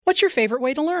What's your favorite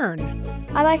way to learn?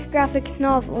 I like graphic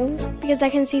novels because I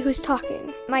can see who's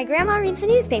talking. My grandma reads the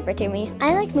newspaper to me.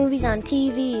 I like movies on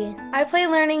TV. I play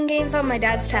learning games on my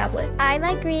dad's tablet. I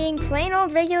like reading plain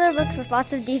old regular books with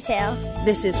lots of detail.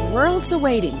 This is Worlds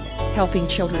Awaiting, helping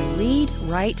children read,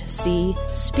 write, see,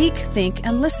 speak, think,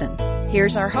 and listen.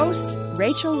 Here's our host,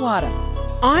 Rachel Wadham.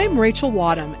 I'm Rachel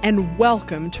Wadham, and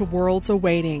welcome to Worlds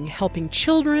Awaiting, helping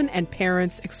children and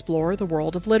parents explore the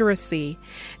world of literacy.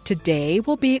 Today,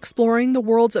 we'll be exploring the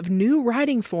worlds of new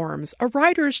writing forms, a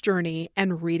writer's journey,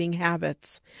 and reading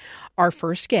habits. Our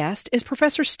first guest is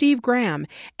Professor Steve Graham,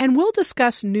 and we'll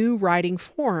discuss new writing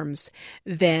forms.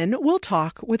 Then, we'll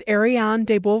talk with Ariane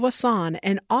de Bonvoisin,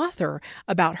 an author,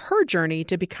 about her journey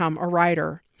to become a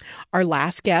writer. Our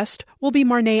last guest will be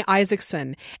Marne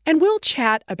Isakson, and we'll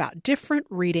chat about different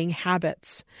reading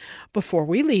habits. Before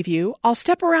we leave you, I'll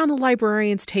step around the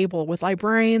Librarians Table with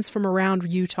librarians from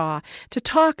around Utah to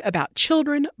talk about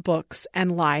children, books,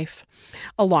 and life.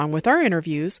 Along with our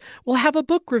interviews, we'll have a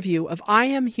book review of I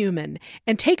Am Human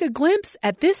and take a glimpse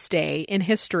at this day in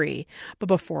history. But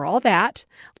before all that,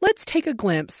 let's take a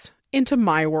glimpse into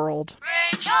my world.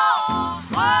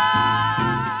 Rachel's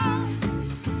World.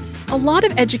 A lot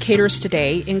of educators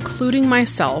today, including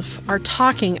myself, are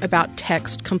talking about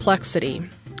text complexity.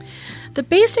 The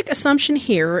basic assumption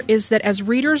here is that as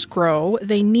readers grow,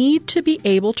 they need to be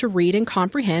able to read and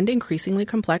comprehend increasingly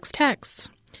complex texts.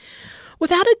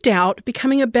 Without a doubt,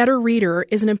 becoming a better reader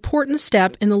is an important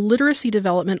step in the literacy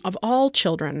development of all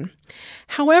children.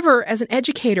 However, as an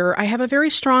educator, I have a very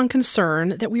strong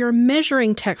concern that we are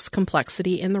measuring text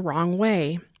complexity in the wrong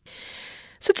way.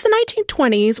 Since the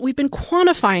 1920s, we've been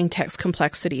quantifying text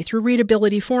complexity through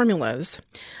readability formulas.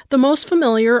 The most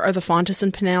familiar are the Fountas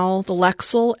and Pinnell, the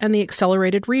Lexile, and the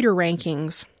accelerated reader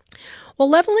rankings. While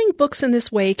leveling books in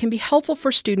this way can be helpful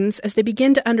for students as they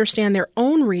begin to understand their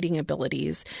own reading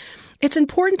abilities, it's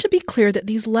important to be clear that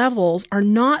these levels are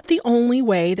not the only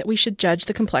way that we should judge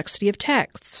the complexity of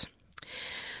texts.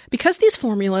 Because these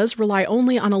formulas rely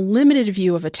only on a limited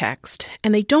view of a text,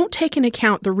 and they don't take into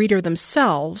account the reader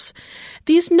themselves,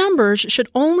 these numbers should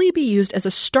only be used as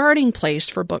a starting place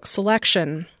for book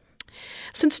selection.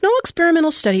 Since no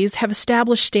experimental studies have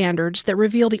established standards that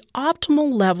reveal the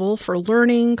optimal level for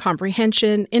learning,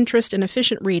 comprehension, interest, and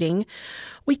efficient reading,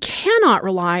 we cannot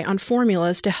rely on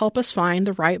formulas to help us find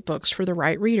the right books for the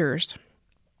right readers.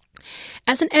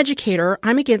 As an educator,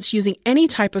 I'm against using any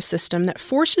type of system that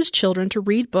forces children to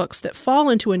read books that fall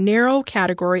into a narrow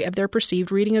category of their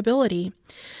perceived reading ability.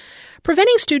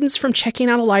 Preventing students from checking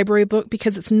out a library book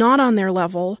because it's not on their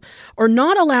level, or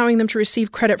not allowing them to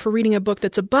receive credit for reading a book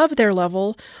that's above their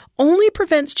level, only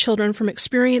prevents children from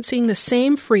experiencing the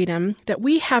same freedom that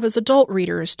we have as adult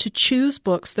readers to choose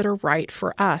books that are right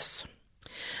for us.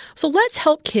 So let's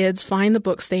help kids find the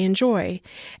books they enjoy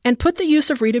and put the use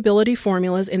of readability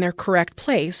formulas in their correct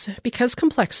place, because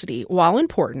complexity, while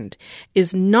important,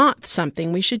 is not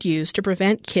something we should use to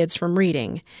prevent kids from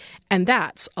reading. And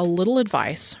that's a little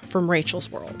advice from Rachel's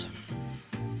World.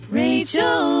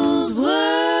 Rachel's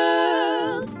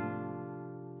World.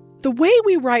 The way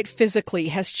we write physically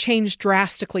has changed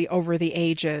drastically over the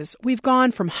ages. We've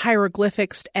gone from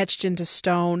hieroglyphics etched into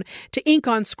stone to ink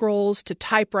on scrolls to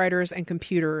typewriters and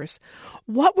computers.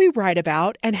 What we write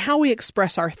about and how we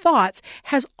express our thoughts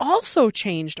has also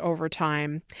changed over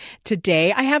time.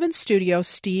 Today, I have in studio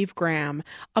Steve Graham,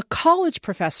 a college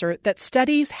professor that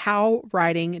studies how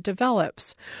writing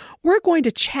develops. We're going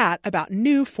to chat about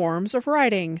new forms of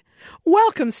writing.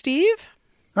 Welcome, Steve.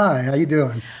 Hi, how you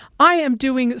doing? I am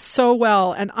doing so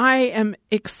well, and I am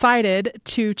excited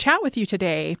to chat with you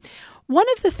today. One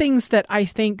of the things that I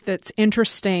think that's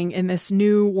interesting in this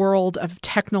new world of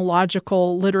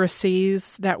technological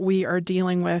literacies that we are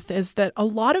dealing with is that a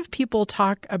lot of people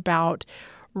talk about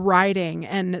writing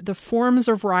and the forms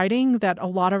of writing that a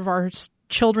lot of our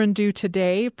children do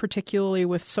today, particularly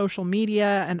with social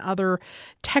media and other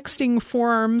texting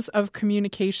forms of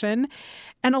communication.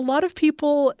 And a lot of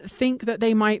people think that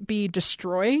they might be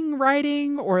destroying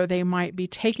writing or they might be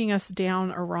taking us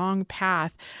down a wrong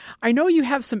path. I know you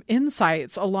have some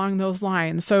insights along those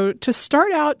lines. So to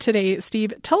start out today,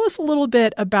 Steve, tell us a little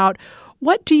bit about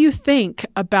what do you think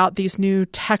about these new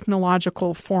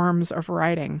technological forms of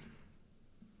writing?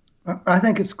 I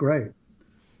think it's great.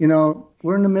 You know,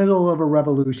 we're in the middle of a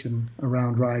revolution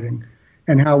around writing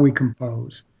and how we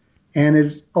compose. And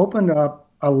it's opened up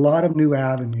a lot of new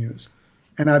avenues.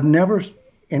 And I've never,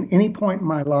 in any point in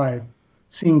my life,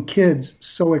 seen kids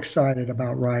so excited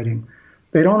about writing.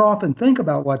 They don't often think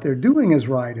about what they're doing as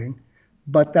writing,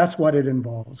 but that's what it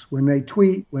involves. When they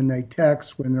tweet, when they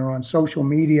text, when they're on social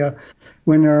media,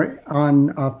 when they're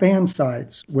on fan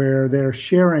sites where they're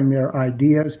sharing their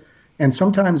ideas, and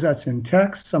sometimes that's in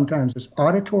text, sometimes it's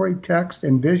auditory text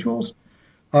and visuals,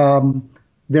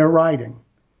 they're writing.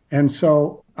 And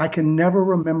so I can never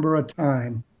remember a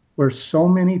time where so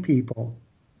many people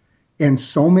in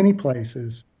so many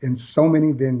places, in so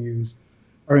many venues,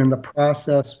 are in the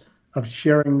process of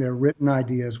sharing their written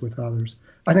ideas with others.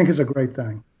 I think it's a great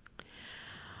thing.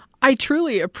 I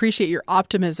truly appreciate your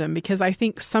optimism, because I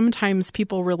think sometimes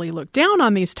people really look down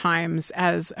on these times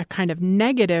as a kind of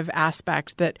negative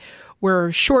aspect, that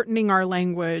we're shortening our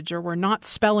language, or we're not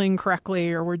spelling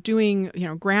correctly, or we're doing,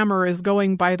 grammar is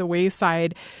going by the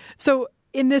wayside. So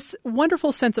in this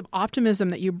wonderful sense of optimism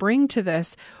that you bring to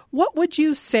this, what would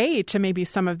you say to maybe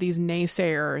some of these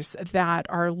naysayers that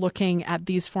are looking at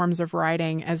these forms of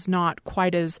writing as not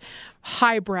quite as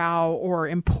highbrow or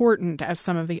important as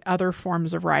some of the other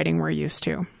forms of writing we're used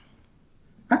to?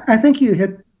 I think you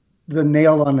hit the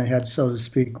nail on the head, so to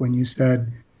speak, when you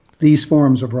said these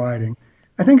forms of writing.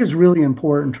 I think it's really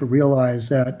important to realize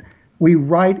that we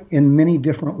write in many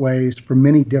different ways for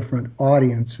many different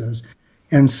audiences.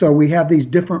 And so we have these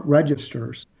different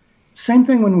registers. Same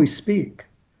thing when we speak.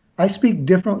 I speak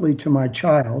differently to my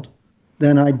child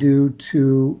than I do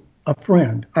to a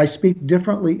friend. I speak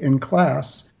differently in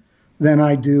class than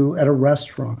I do at a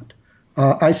restaurant.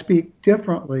 I speak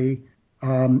differently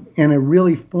in a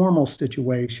really formal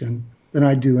situation than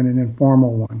I do in an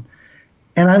informal one.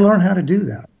 And I learn how to do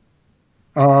that.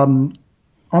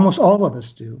 Almost all of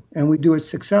us do, and we do it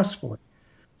successfully.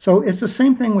 So it's the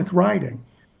same thing with writing.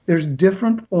 There's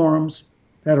different forms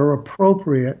that are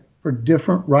appropriate for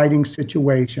different writing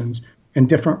situations and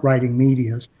different writing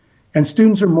medias. And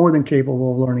students are more than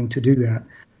capable of learning to do that.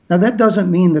 Now, that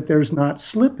doesn't mean that there's not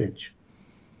slippage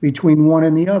between one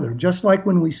and the other. Just like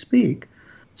when we speak,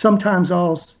 sometimes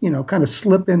I'll, kind of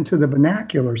slip into the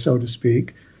vernacular, so to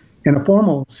speak, in a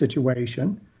formal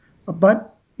situation.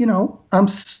 But, I'm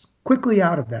quickly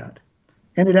out of that.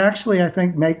 And it actually, I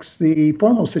think, makes the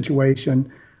formal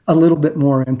situation a little bit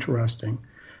more interesting.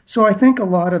 So I think a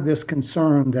lot of this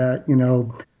concern that,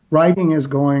 writing is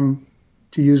going,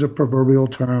 to use a proverbial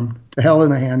term, to hell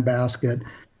in a handbasket,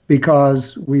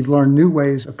 because we've learned new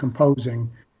ways of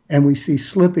composing and we see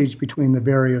slippage between the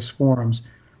various forms,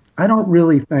 I don't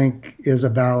really think is a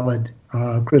valid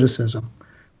criticism.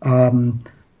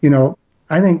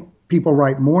 I think people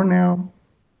write more now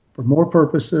for more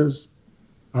purposes,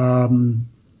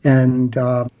 and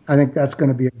I think that's going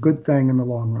to be a good thing in the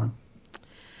long run.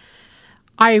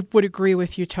 I would agree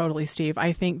with you totally, Steve.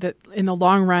 I think that in the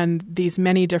long run, these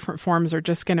many different forms are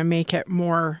just going to make it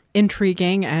more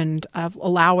intriguing and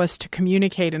allow us to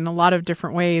communicate in a lot of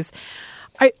different ways.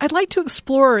 I'd like to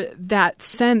explore that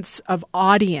sense of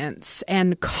audience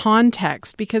and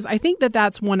context, because I think that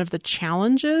that's one of the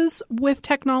challenges with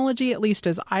technology, at least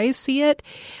as I see it,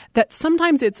 that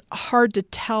sometimes it's hard to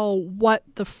tell what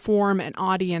the form and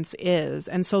audience is.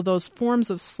 And so those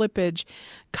forms of slippage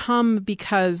come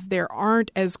because there aren't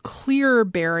as clear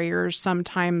barriers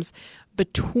sometimes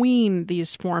between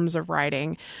these forms of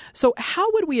writing. So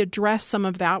how would we address some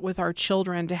of that with our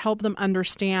children to help them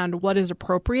understand what is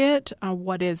appropriate,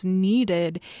 what is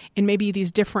needed in maybe these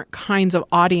different kinds of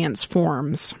audience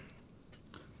forms?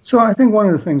 So I think one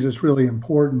of the things that's really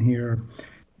important here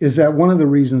is that one of the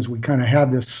reasons we kind of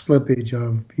have this slippage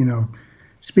of,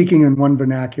 speaking in one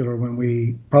vernacular when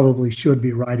we probably should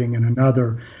be writing in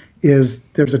another is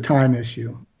there's a time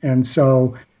issue. And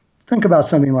so think about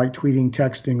something like tweeting,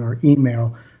 texting, or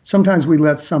email. Sometimes we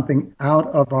let something out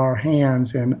of our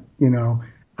hands and,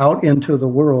 out into the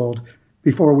world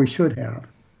before we should have,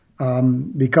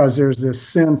 because there's this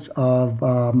sense of,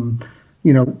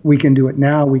 we can do it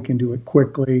now, we can do it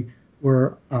quickly,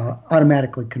 we're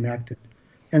automatically connected.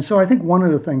 And so I think one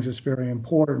of the things that's very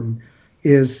important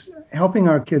is helping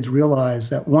our kids realize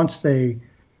that once they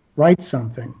write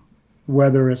something,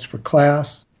 whether it's for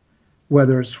class,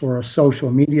 whether it's for a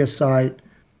social media site,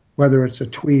 whether it's a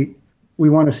tweet, we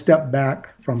want to step back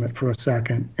from it for a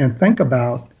second and think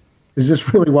about, is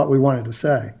this really what we wanted to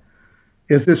say?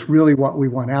 Is this really what we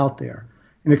want out there?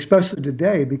 And especially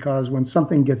today, because when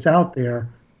something gets out there,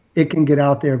 it can get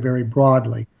out there very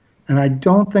broadly. And I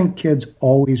don't think kids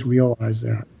always realize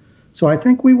that. So I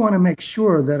think we want to make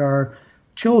sure that our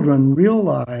children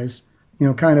realize,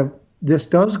 this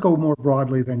does go more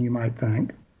broadly than you might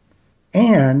think.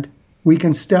 And we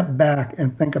can step back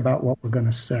and think about what we're going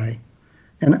to say.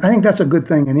 And I think that's a good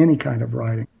thing in any kind of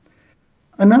writing.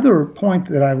 Another point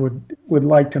that I would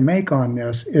like to make on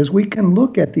this is we can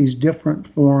look at these different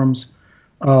forms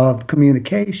of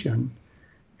communication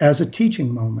as a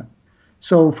teaching moment.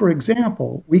 So, for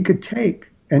example, we could take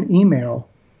an email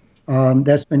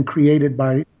that's been created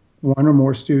by one or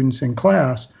more students in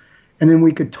class, and then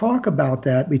we could talk about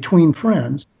that between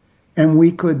friends, and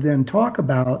we could then talk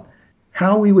about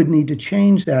how we would need to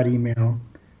change that email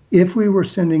if we were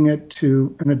sending it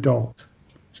to an adult,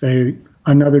 say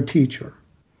another teacher,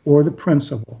 or the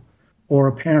principal, or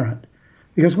a parent.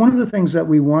 Because one of the things that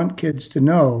we want kids to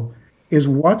know is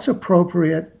what's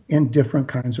appropriate in different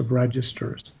kinds of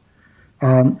registers.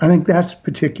 I think that's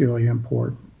particularly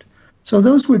important. So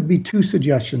those would be two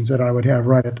suggestions that I would have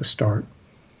right at the start.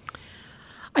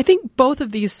 I think both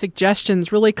of these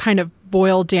suggestions really kind of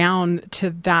boil down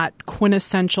to that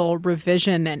quintessential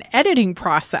revision and editing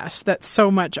process that's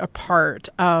so much a part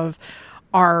of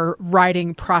our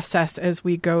writing process as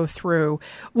we go through.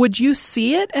 Would you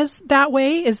see it as that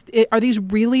way? Are these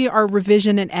really our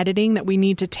revision and editing that we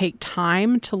need to take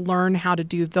time to learn how to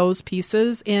do those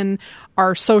pieces in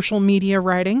our social media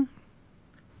writing?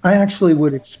 I actually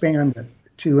would expand it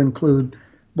to include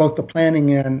both the planning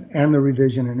in and the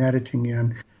revision and editing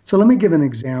in. So let me give an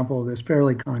example that's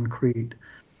fairly concrete.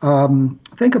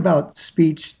 Think about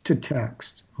speech to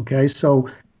text. Okay, so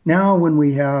now when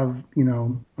we have,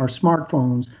 our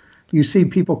smartphones, you see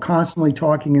people constantly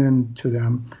talking into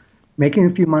them, making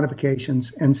a few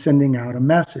modifications and sending out a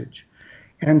message.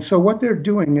 And so what they're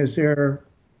doing is they're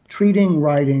treating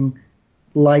writing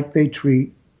like they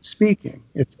treat speaking.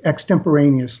 It's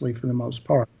extemporaneously for the most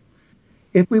part.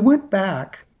 If we went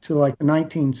back to like the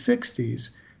 1960s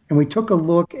and we took a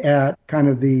look at kind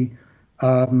of the,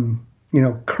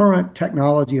 current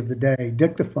technology of the day,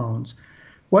 dictaphones,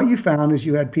 what you found is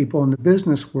you had people in the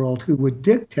business world who would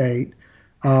dictate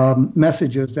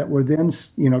messages that were then,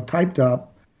 typed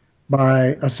up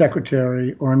by a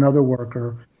secretary or another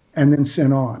worker and then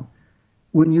sent on.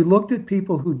 When you looked at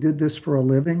people who did this for a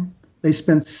living, they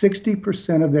spent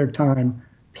 60% of their time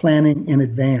planning in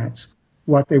advance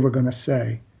what they were going to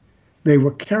say. They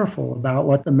were careful about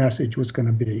what the message was going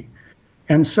to be.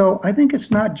 And so I think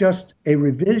it's not just a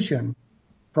revision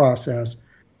process,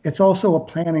 it's also a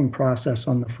planning process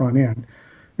on the front end.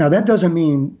 Now, that doesn't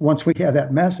mean once we have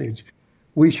that message,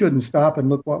 we shouldn't stop and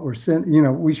look what we're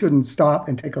sending. We shouldn't stop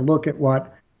and take a look at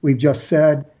what we've just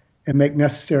said and make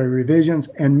necessary revisions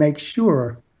and make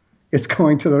sure it's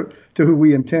going to who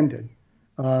we intended.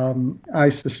 I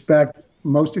suspect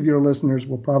most of your listeners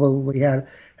will probably have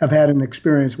had an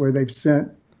experience where they've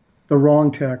sent the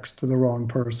wrong text to the wrong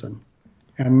person,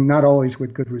 and not always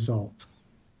with good results.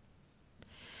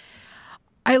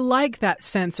 I like that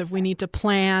sense of we need to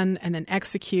plan and then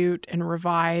execute and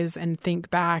revise and think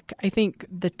back. I think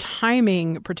the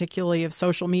timing, particularly of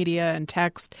social media and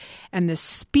text, and the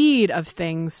speed of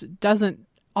things doesn't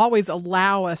always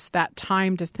allow us that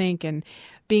time to think, and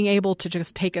being able to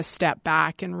just take a step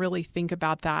back and really think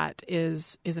about that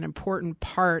is an important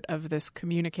part of this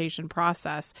communication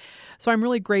process. So I'm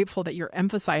really grateful that you're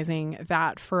emphasizing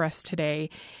that for us today.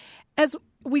 As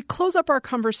we close up our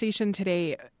conversation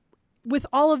today, with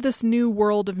all of this new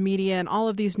world of media and all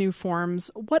of these new forms,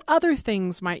 what other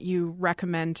things might you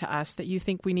recommend to us that you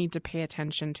think we need to pay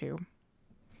attention to?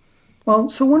 Well,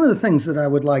 so one of the things that I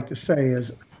would like to say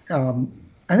is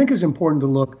I think it's important to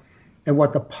look at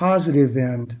what the positive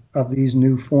end of these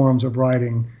new forms of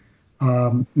writing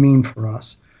mean for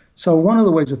us. So one of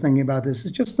the ways of thinking about this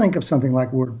is just think of something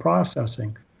like word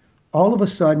processing. All of a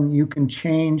sudden, you can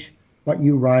change what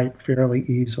you write fairly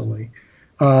easily.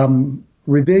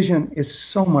 Revision is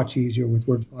so much easier with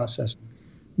word processing.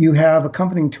 You have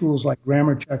accompanying tools like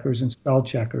grammar checkers and spell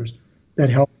checkers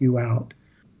that help you out.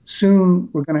 Soon,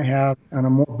 we're going to have, on a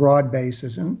more broad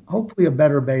basis, and hopefully a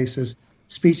better basis,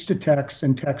 speech to text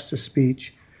and text to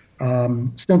speech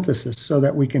synthesis, so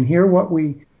that we can hear what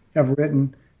we have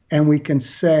written and we can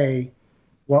say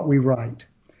what we write.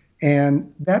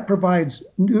 And that provides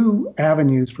new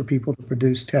avenues for people to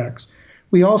produce text.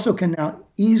 We also can now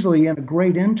easily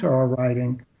integrate into our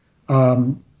writing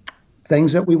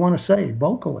things that we want to say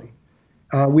vocally.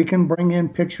 We can bring in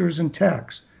pictures and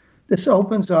text. This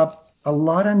opens up a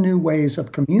lot of new ways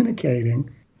of communicating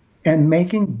and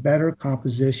making better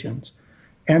compositions.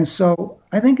 And so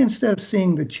I think instead of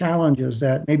seeing the challenges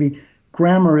that maybe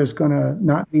grammar is going to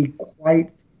not be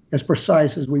quite as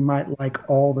precise as we might like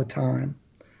all the time,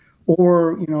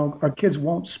 or, our kids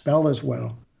won't spell as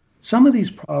well, some of these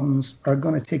problems are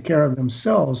going to take care of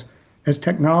themselves as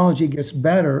technology gets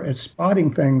better at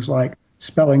spotting things like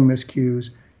spelling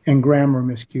miscues and grammar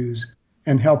miscues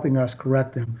and helping us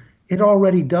correct them. It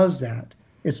already does that.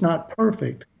 It's not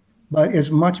perfect, but it's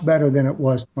much better than it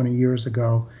was 20 years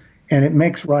ago, and it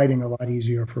makes writing a lot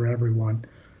easier for everyone.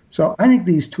 So I think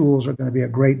these tools are going to be a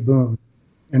great boon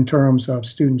in terms of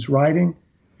students writing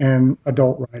and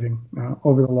adult writing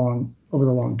over the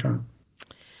long term.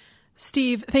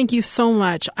 Steve, thank you so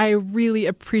much. I really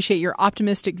appreciate your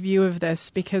optimistic view of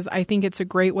this because I think it's a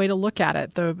great way to look at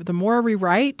it. The more we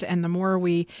write and the more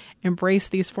we embrace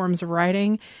these forms of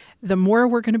writing, the more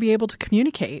we're going to be able to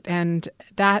communicate. And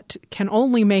that can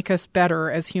only make us better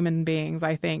as human beings,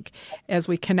 I think, as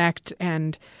we connect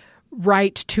and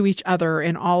write to each other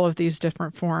in all of these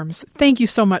different forms. Thank you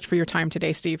so much for your time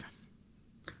today, Steve.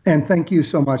 And thank you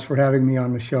so much for having me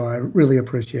on the show. I really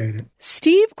appreciate it.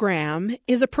 Steve Graham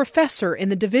is a professor in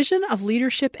the Division of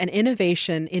Leadership and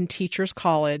Innovation in Teachers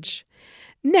College.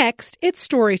 Next, it's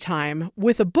story time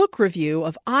with a book review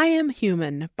of I Am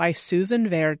Human by Susan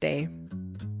Verde.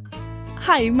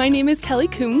 Hi, my name is Kelly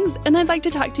Coombs, and I'd like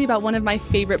to talk to you about one of my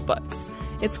favorite books.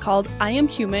 It's called I Am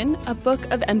Human, a Book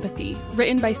of Empathy,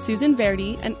 written by Susan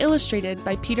Verde and illustrated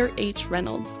by Peter H.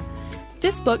 Reynolds.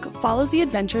 This book follows the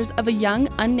adventures of a young,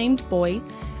 unnamed boy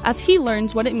as he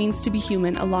learns what it means to be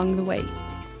human along the way.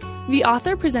 The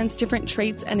author presents different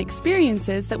traits and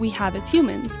experiences that we have as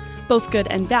humans, both good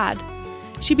and bad.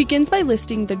 She begins by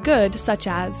listing the good, such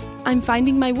as, I'm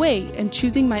finding my way and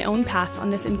choosing my own path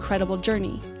on this incredible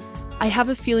journey. I have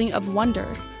a feeling of wonder.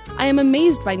 I am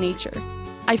amazed by nature.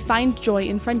 I find joy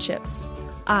in friendships.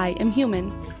 I am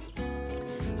human.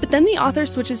 But then the author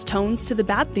switches tones to the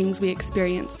bad things we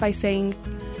experience by saying,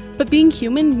 but being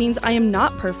human means I am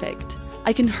not perfect.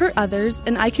 I can hurt others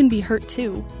and I can be hurt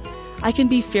too. I can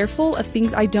be fearful of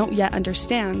things I don't yet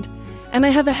understand, and I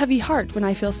have a heavy heart when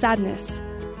I feel sadness.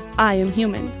 I am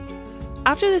human.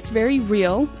 After this very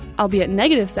real, albeit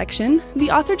negative section, the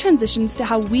author transitions to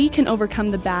how we can overcome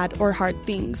the bad or hard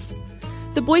things.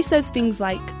 The boy says things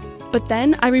like, but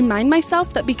then I remind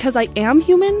myself that because I am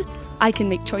human, I can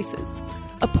make choices.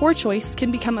 A poor choice can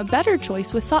become a better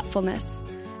choice with thoughtfulness,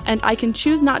 and I can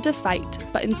choose not to fight,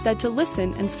 but instead to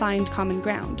listen and find common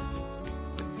ground.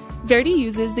 Verde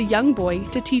uses the young boy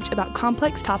to teach about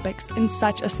complex topics in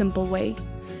such a simple way.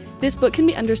 This book can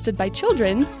be understood by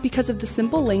children because of the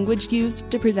simple language used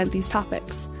to present these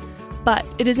topics. But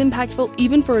it is impactful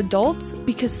even for adults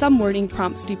because some wording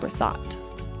prompts deeper thought.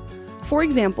 For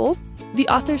example, the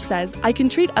author says, I can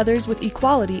treat others with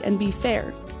equality and be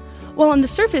fair. While on the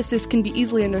surface this can be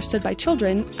easily understood by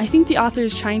children, I think the author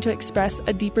is trying to express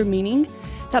a deeper meaning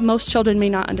that most children may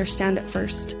not understand at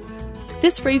first.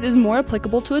 This phrase is more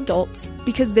applicable to adults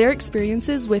because their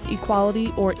experiences with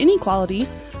equality or inequality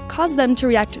cause them to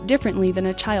react differently than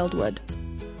a child would.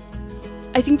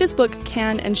 I think this book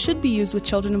can and should be used with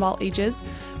children of all ages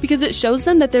because it shows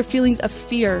them that their feelings of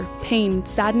fear, pain,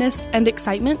 sadness, and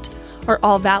excitement are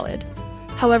all valid.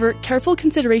 However, careful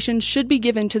consideration should be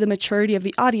given to the maturity of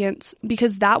the audience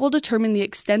because that will determine the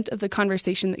extent of the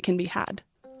conversation that can be had.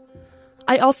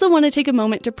 I also want to take a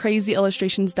moment to praise the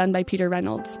illustrations done by Peter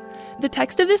Reynolds. The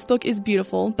text of this book is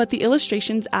beautiful, but the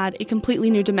illustrations add a completely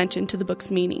new dimension to the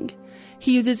book's meaning.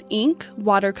 He uses ink,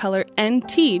 watercolor, and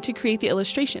tea to create the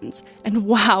illustrations, and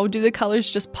wow, do the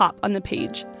colors just pop on the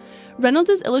page.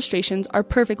 Reynolds' illustrations are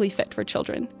perfectly fit for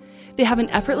children. They have an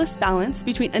effortless balance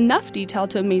between enough detail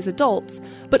to amaze adults,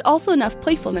 but also enough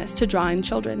playfulness to draw in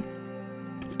children.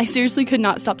 I seriously could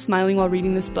not stop smiling while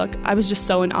reading this book. I was just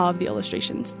so in awe of the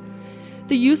illustrations.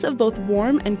 The use of both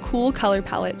warm and cool color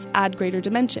palettes add greater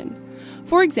dimension.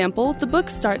 For example, the book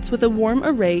starts with a warm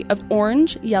array of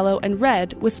orange, yellow, and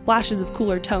red with splashes of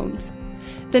cooler tones.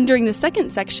 Then during the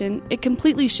second section, it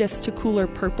completely shifts to cooler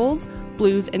purples,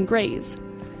 blues, and grays.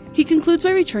 He concludes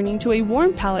by returning to a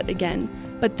warm palette again,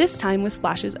 but this time with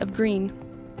splashes of green.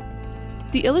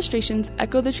 The illustrations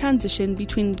echo the transition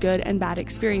between good and bad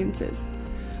experiences.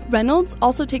 Reynolds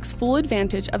also takes full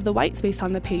advantage of the white space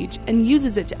on the page and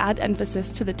uses it to add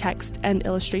emphasis to the text and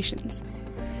illustrations.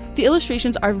 The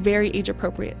illustrations are very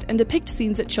age-appropriate and depict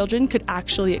scenes that children could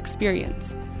actually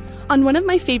experience. On one of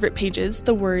my favorite pages,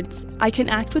 the words, I can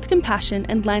act with compassion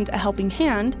and lend a helping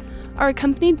hand, are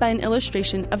accompanied by an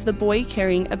illustration of the boy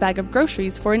carrying a bag of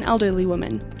groceries for an elderly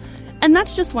woman. And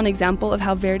that's just one example of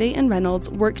how Verde and Reynolds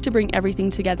work to bring everything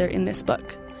together in this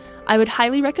book. I would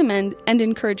highly recommend and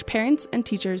encourage parents and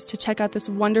teachers to check out this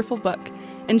wonderful book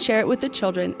and share it with the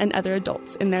children and other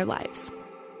adults in their lives.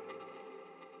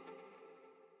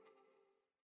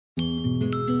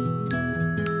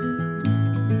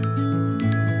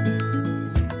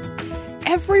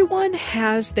 Everyone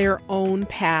has their own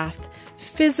path,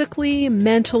 physically,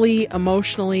 mentally,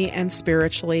 emotionally, and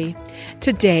spiritually.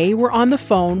 Today, we're on the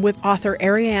phone with author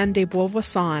Ariane de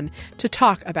Bonvoisin to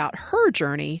talk about her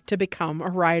journey to become a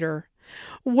writer.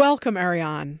 Welcome,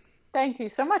 Ariane. Thank you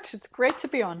so much. It's great to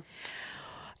be on.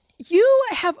 You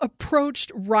have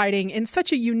approached writing in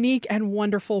such a unique and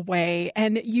wonderful way,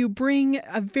 and you bring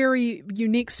a very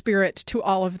unique spirit to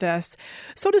all of this.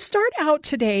 So to start out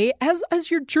today, as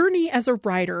your journey as a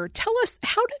writer, tell us,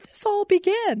 how did this all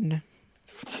begin?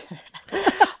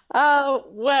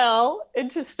 Well,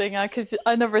 interesting, because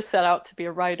I never set out to be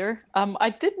a writer. I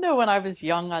did know when I was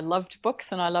young, I loved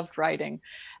books and I loved writing.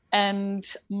 And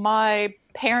my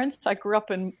parents, I grew up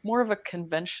in more of a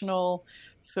conventional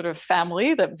sort of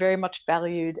family that very much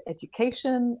valued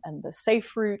education and the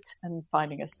safe route and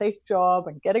finding a safe job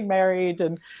and getting married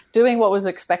and doing what was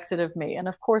expected of me. And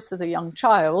of course, as a young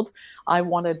child, I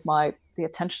wanted the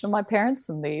attention of my parents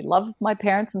and the love of my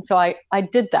parents. And so I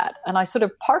did that. And I sort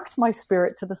of parked my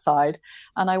spirit to the side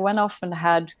and I went off and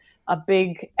had a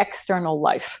big external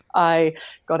life. I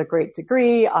got a great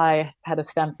degree. I had a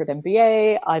Stanford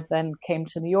MBA. I then came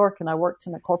to New York and I worked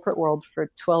in the corporate world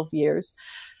for 12 years,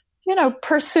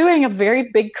 pursuing a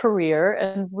very big career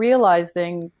and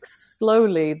realizing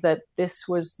slowly that this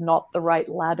was not the right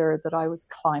ladder that I was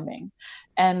climbing.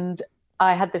 And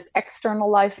I had this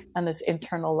external life and this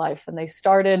internal life, and they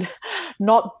started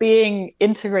not being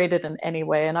integrated in any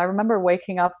way. And I remember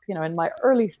waking up, in my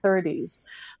early 30s,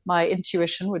 my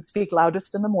intuition would speak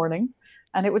loudest in the morning,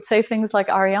 and it would say things like,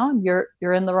 Ariane,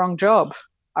 you're in the wrong job.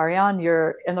 Ariane,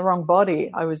 you're in the wrong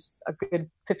body. I was a good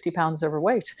 50 pounds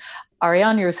overweight.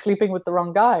 Ariane, you're sleeping with the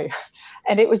wrong guy.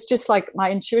 And it was just like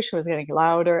my intuition was getting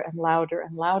louder and louder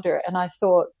and louder. And I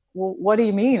thought, well, what do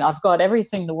you mean? I've got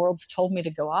everything the world's told me to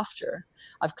go after.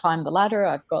 I've climbed the ladder.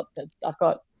 I've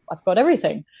got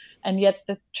everything. And yet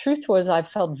the truth was I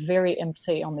felt very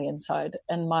empty on the inside.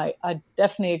 And I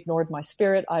definitely ignored my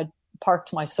spirit. I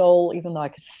parked my soul, even though I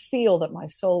could feel that my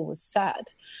soul was sad.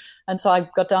 And so I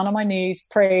got down on my knees,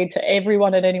 prayed to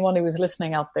everyone and anyone who was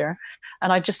listening out there.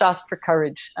 And I just asked for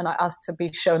courage. And I asked to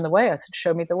be shown the way. I said,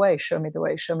 show me the way, show me the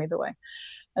way, show me the way.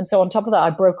 And so on top of that, I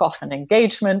broke off an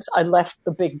engagement. I left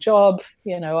the big job.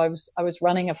 I was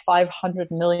running a $500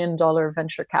 million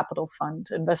venture capital fund,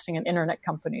 investing in internet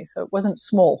companies. So it wasn't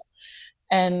small.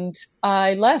 And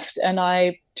I left and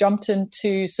I jumped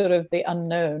into sort of the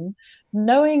unknown,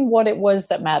 knowing what it was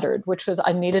that mattered, which was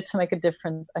I needed to make a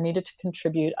difference. I needed to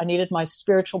contribute. I needed my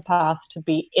spiritual path to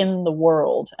be in the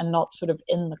world and not sort of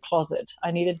in the closet.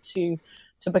 I needed to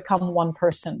become one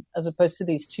person as opposed to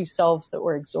these two selves that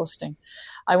were exhausting.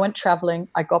 I went traveling.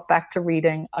 I got back to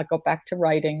reading. I got back to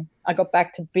writing. I got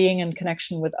back to being in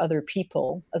connection with other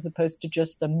people as opposed to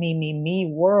just the me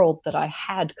world that I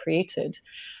had created.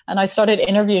 And I started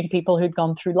interviewing people who'd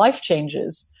gone through life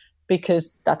changes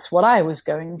because that's what I was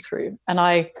going through. And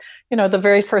the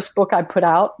very first book I put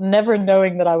out, never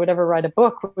knowing that I would ever write a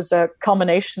book, was a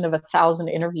culmination of 1,000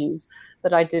 interviews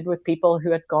that I did with people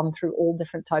who had gone through all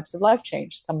different types of life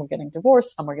change. Some were getting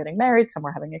divorced, some were getting married, some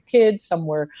were having a kid, some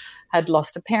had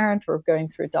lost a parent or going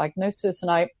through a diagnosis.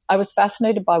 And I was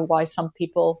fascinated by why some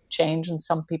people change and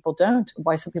some people don't,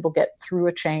 why some people get through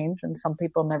a change and some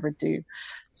people never do.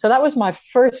 So that was my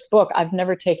first book. I've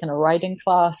never taken a writing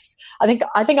class. I think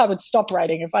I would stop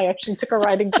writing if I actually took a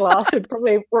writing class. It'd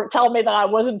probably tell me that I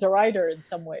wasn't a writer in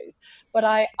some ways. But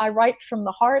I write from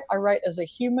the heart. I write as a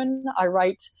human. I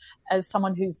write as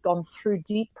someone who's gone through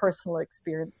deep personal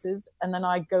experiences. And then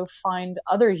I go find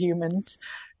other humans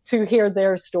to hear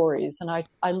their stories. And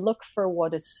I look for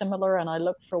what is similar and I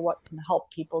look for what can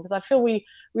help people, because I feel we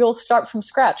all start from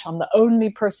scratch. I'm the only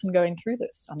person going through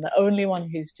this. I'm the only one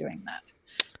who's doing that.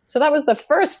 So that was the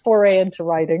first foray into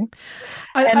writing.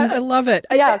 I love it.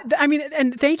 Yeah.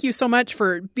 And thank you so much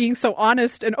for being so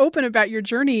honest and open about your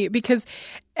journey, because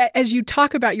as you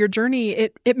talk about your journey,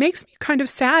 it makes me kind of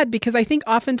sad, because I think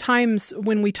oftentimes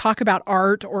when we talk about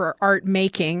art or art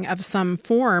making of some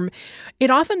form, it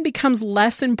often becomes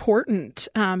less important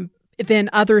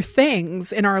than other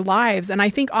things in our lives. And I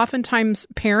think oftentimes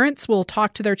parents will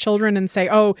talk to their children and say,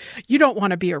 oh, you don't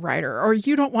want to be a writer, or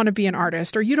you don't want to be an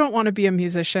artist, or you don't want to be a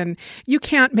musician. You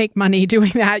can't make money doing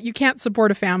that. You can't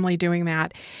support a family doing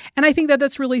that. And I think that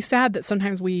that's really sad that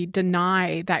sometimes we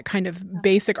deny that kind of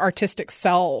basic artistic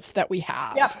self that we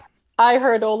have. Yeah, I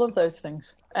heard all of those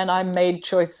things. And I made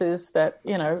choices that,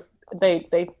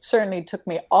 they certainly took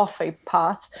me off a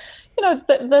path.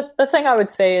 The thing I would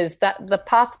say is that the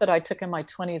path that I took in my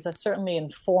 20s has certainly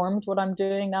informed what I'm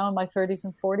doing now in my 30s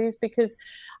and 40s, because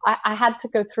I had to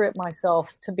go through it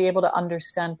myself to be able to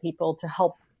understand people, to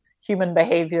help human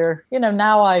behavior.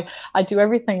 Now I do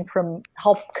everything from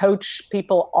help coach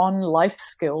people on life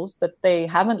skills that they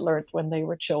haven't learned when they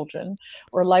were children,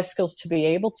 or life skills to be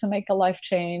able to make a life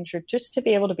change, or just to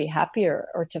be able to be happier,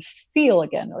 or to feel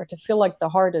again, or to feel like the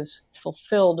heart is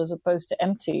fulfilled as opposed to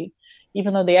empty.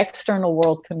 even though the external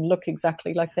world can look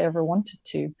exactly like they ever wanted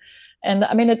to. And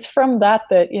I mean, it's from that,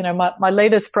 my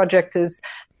latest project is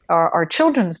are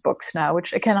children's books now,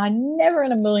 which again, I never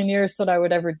in a million years thought I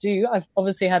would ever do. I've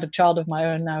obviously had a child of my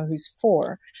own now who's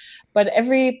 4, but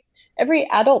every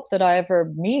adult that I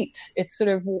ever meet, it's sort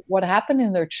of what happened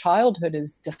in their childhood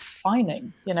is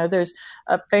defining. There's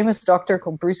a famous doctor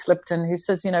called Bruce Lipton who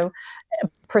says,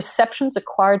 perceptions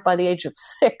acquired by the age of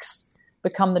 6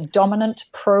 become the dominant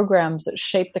programs that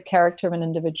shape the character of an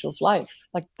individual's life.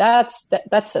 Like that's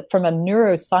from a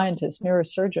neuroscientist,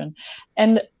 neurosurgeon.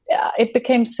 And it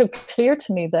became so clear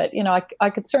to me that, I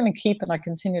could certainly keep and I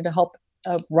continue to help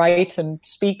write and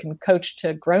speak and coach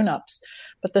to grown-ups.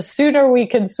 But the sooner we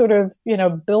can sort of,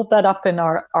 build that up in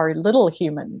our little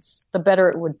humans, the better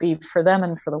it would be for them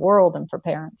and for the world and for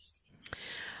parents.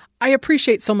 I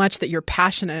appreciate so much that you're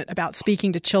passionate about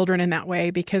speaking to children in that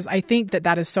way, because I think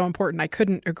that is so important. I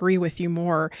couldn't agree with you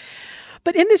more.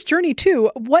 But in this journey too,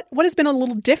 what has been a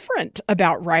little different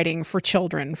about writing for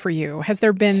children for you? Has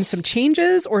there been some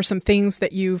changes or some things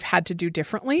that you've had to do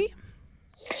differently?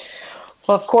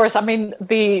 Well, of course. I mean,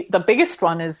 the biggest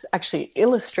one is actually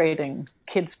illustrating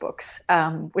kids' books,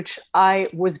 which I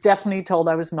was definitely told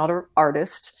I was not an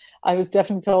artist. I was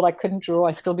definitely told I couldn't draw.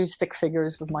 I still do stick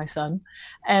figures with my son.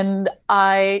 And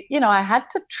I had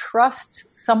to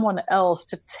trust someone else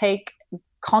to take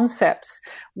concepts,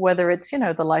 whether it's,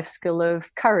 the life skill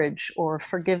of courage or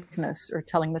forgiveness or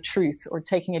telling the truth or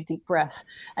taking a deep breath,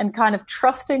 and kind of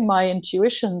trusting my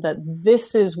intuition that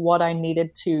this is what I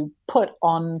needed to put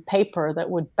on paper that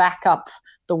would back up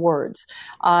the words.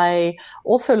 I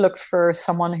also looked for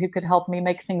someone who could help me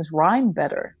make things rhyme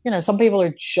better. Some people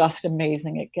are just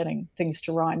amazing at getting things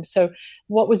to rhyme. So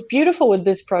what was beautiful with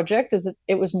this project is that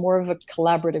it was more of a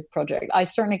collaborative project. I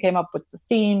certainly came up with the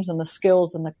themes and the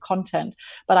skills and the content,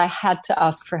 but I had to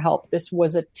ask for help. This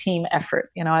was a team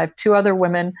effort. I have 2 other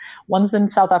women. One's in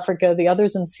South Africa, the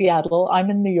other's in Seattle. I'm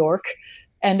in New York.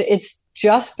 And it's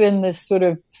just been this sort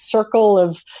of circle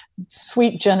of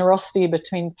sweet generosity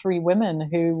between 3 women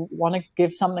who want to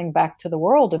give something back to the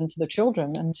world and to the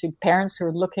children and to parents who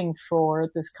are looking for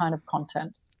this kind of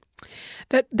content.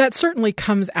 That certainly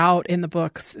comes out in the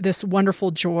books, this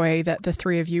wonderful joy that the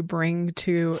 3 of you bring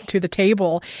to the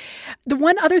table. The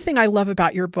one other thing I love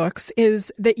about your books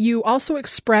is that you also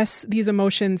express these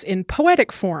emotions in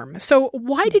poetic form. So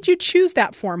why did you choose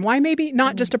that form? Why maybe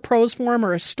not just a prose form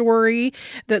or a story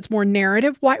that's more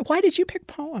narrative? Why did you pick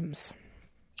poems?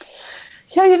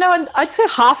 Yeah, and I'd say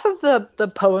half of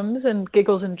the poems in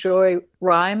Giggles and Joy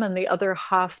rhyme and the other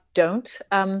half don't.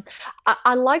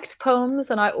 I liked poems,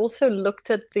 and I also looked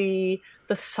at the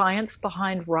science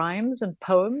behind rhymes and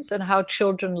poems and how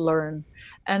children learn.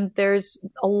 And there's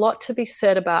a lot to be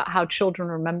said about how children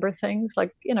remember things.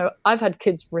 Like, I've had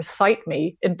kids recite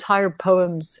me entire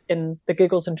poems in the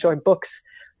Giggles and Joy books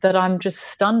that I'm just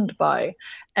stunned by.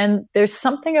 And there's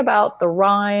something about the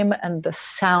rhyme and the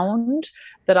sound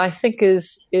that I think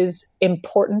is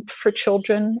important for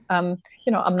children. I'm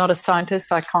not a scientist,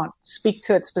 so I can't speak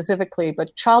to it specifically,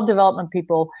 but child development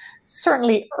people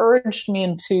certainly urged me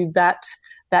into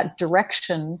that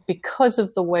direction because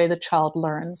of the way the child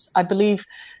learns. I believe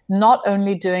not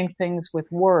only doing things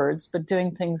with words, but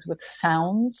doing things with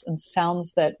sounds and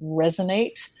sounds that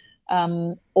resonate,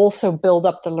 also build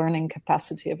up the learning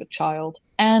capacity of a child.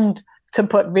 And to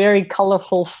put very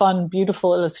colorful, fun,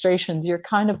 beautiful illustrations, you're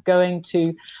kind of going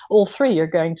to all 3. You're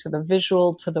going to the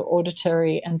visual, to the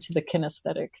auditory, and to the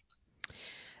kinesthetic.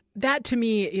 That to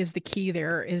me is the key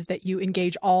there, is that you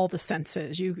engage all the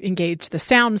senses. You engage the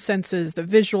sound senses, the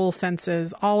visual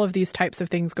senses, all of these types of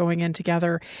things going in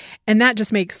together. And that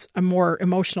just makes a more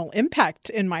emotional impact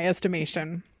in my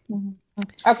estimation.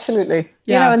 Absolutely.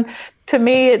 Yeah. And to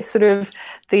me, it's sort of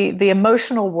the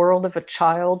emotional world of a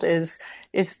child is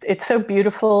it's so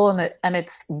beautiful, and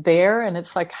it's there, and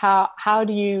it's like how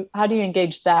do you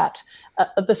engage that?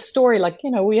 The story, like,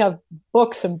 we have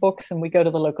books and books, and we go to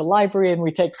the local library and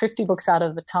we take 50 books out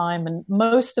at a time, and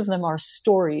most of them are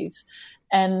stories,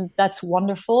 and that's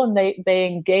wonderful, and they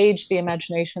engage the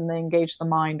imagination, they engage the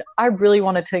mind. I really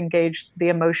wanted to engage the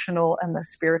emotional and the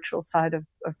spiritual side of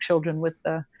children with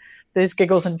these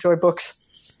Giggles and Joy books.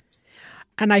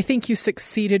 And I think you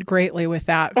succeeded greatly with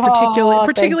that,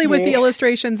 particularly with the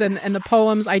illustrations and the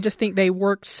poems. I just think they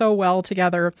worked so well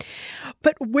together.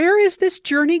 But where is this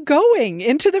journey going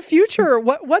into the future?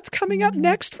 What's coming up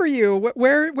next for you?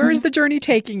 Where is the journey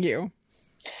taking you?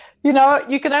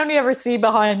 You can only ever see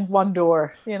behind one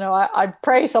door. I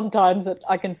pray sometimes that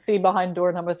I can see behind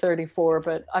door number 34,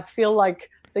 but I feel like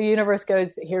the universe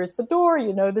goes, here's the door,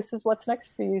 this is what's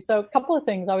next for you. So a couple of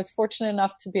things. I was fortunate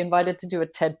enough to be invited to do a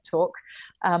TED Talk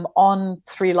on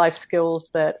 3 life skills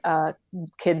that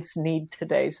kids need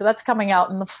today. So that's coming out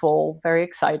in the fall. Very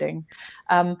exciting.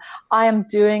 I am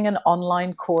doing an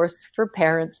online course for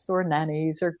parents or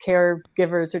nannies or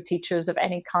caregivers or teachers of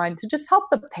any kind to just help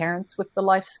the parents with the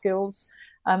life skills.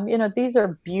 These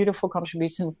are beautiful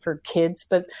contributions for kids,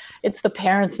 but it's the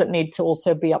parents that need to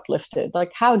also be uplifted.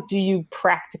 Like, how do you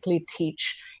practically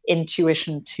teach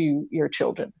intuition to your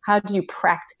children? How do you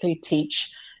practically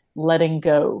teach letting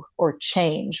go or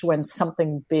change when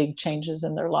something big changes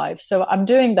in their lives? So I'm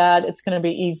doing that. It's going to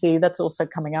be easy. That's also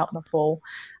coming out in the fall.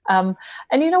 And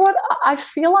you know what? I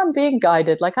feel I'm being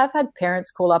guided. Like, I've had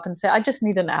parents call up and say, I just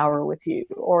need an hour with you.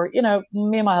 Or,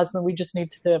 me and my husband, we just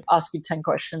need to ask you 10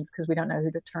 questions because we don't know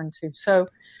who to turn to. So,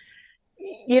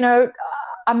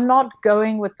 I'm not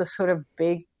going with the sort of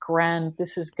big, grand,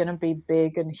 this is going to be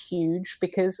big and huge,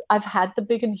 because I've had the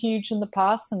big and huge in the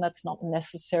past, and that's not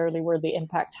necessarily where the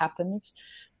impact happens.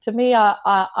 To me,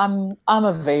 I'm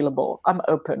available. I'm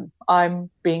open. I'm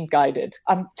being guided.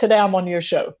 Today I'm on your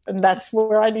show, and that's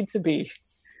where I need to be.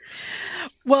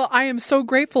 Well, I am so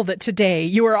grateful that today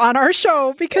you are on our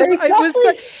show, because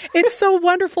it's so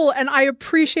wonderful, and I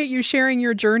appreciate you sharing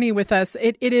your journey with us.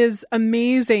 It is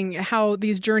amazing how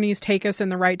these journeys take us in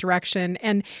the right direction,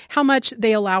 and how much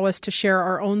they allow us to share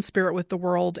our own spirit with the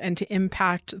world and to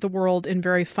impact the world in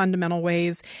very fundamental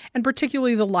ways, and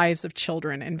particularly the lives of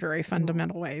children in very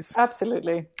fundamental ways.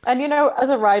 Absolutely. And as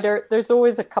a writer, there's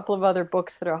always a couple of other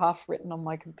books that are half written on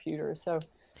my computer, so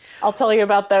I'll tell you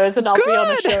about those, and I'll be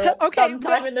on the show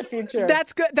sometime in the future.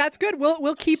 That's good.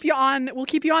 We'll keep you on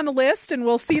the list, and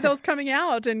we'll see those coming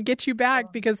out and get you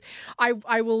back, because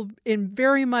I will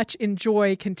very much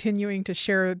enjoy continuing to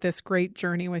share this great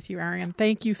journey with you, Ariane.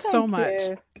 Thank you so much.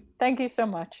 Thank you so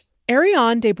much.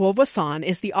 Ariane de Bonvoisin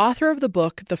is the author of the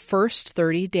book The First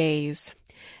 30 Days.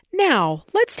 Now,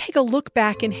 let's take a look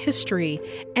back in history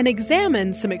and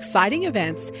examine some exciting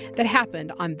events that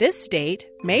happened on this date,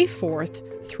 May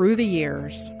 4th, through the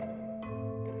years.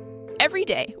 Every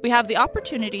day, we have the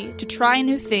opportunity to try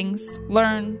new things,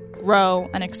 learn, grow,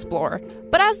 and explore.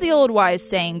 But as the old wise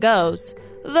saying goes,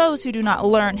 those who do not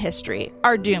learn history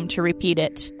are doomed to repeat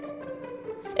it.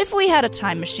 If we had a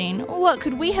time machine, what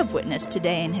could we have witnessed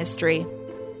today in history?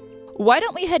 Why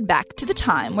don't we head back to the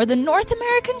time where the North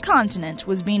American continent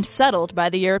was being settled by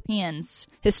the Europeans?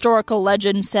 Historical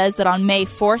legend says that on May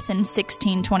 4th in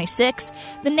 1626,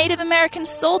 the Native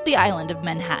Americans sold the island of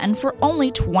Manhattan for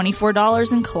only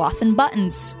 $24 in cloth and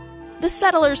buttons. The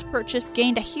settlers' purchase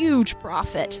gained a huge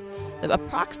profit. The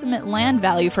approximate land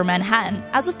value for Manhattan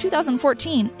as of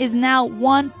 2014 is now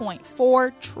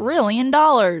 $1.4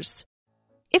 trillion.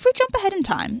 If we jump ahead in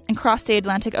time and cross the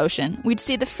Atlantic Ocean, we'd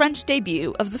see the French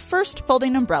debut of the first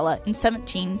folding umbrella in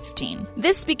 1715.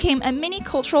 This became a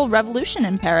mini-cultural revolution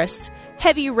in Paris.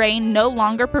 Heavy rain no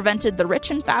longer prevented the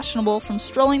rich and fashionable from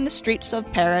strolling the streets of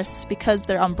Paris, because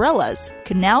their umbrellas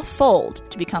could now fold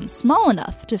to become small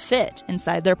enough to fit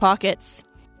inside their pockets.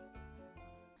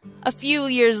 A few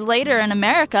years later in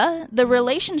America, the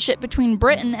relationship between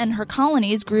Britain and her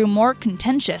colonies grew more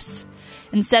contentious.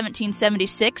 In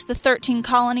 1776, the 13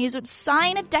 colonies would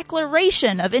sign a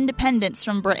declaration of independence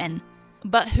from Britain.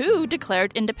 But who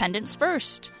declared independence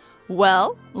first?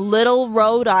 Well, Little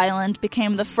Rhode Island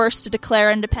became the first to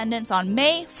declare independence on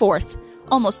May 4th,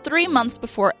 almost 3 months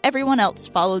before everyone else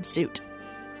followed suit.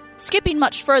 Skipping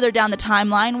much further down the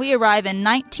timeline, we arrive in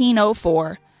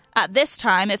 1904. At this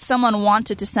time, if someone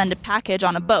wanted to send a package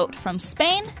on a boat from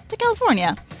Spain to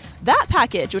California, that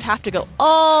package would have to go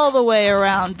all the way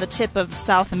around the tip of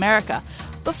South America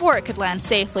before it could land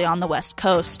safely on the West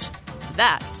Coast.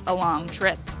 That's a long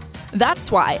trip. That's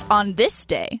why, on this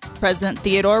day, President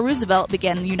Theodore Roosevelt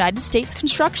began the United States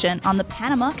construction on the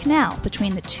Panama Canal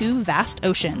between the two vast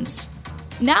oceans.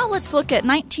 Now let's look at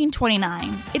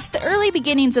 1929. It's the early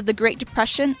beginnings of the Great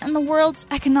Depression and the world's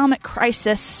economic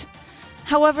crisis.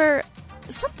 However,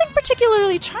 something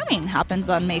particularly charming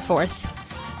happens on May 4th.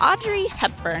 Audrey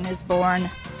Hepburn is born.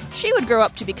 She would grow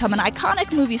up to become an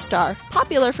iconic movie star,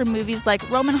 popular for movies like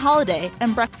Roman Holiday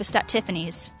and Breakfast at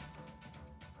Tiffany's.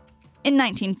 In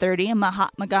 1930,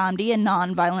 Mahatma Gandhi, a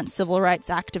non-violent civil rights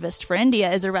activist for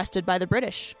India, is arrested by the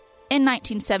British. In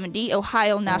 1970,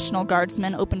 Ohio National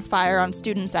Guardsmen opened fire on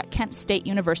students at Kent State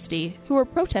University who were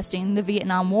protesting the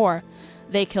Vietnam War.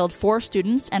 They killed 4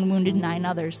 students and wounded 9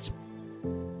 others.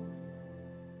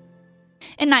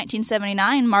 In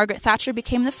 1979, Margaret Thatcher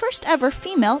became the first ever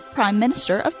female Prime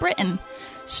Minister of Britain.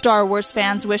 Star Wars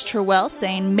fans wished her well,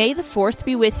 saying, "May the 4th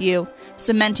be with you,"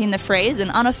 cementing the phrase,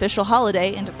 an unofficial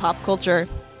holiday, into pop culture.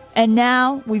 And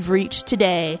now we've reached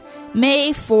today,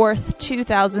 May 4th,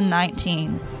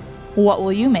 2019. What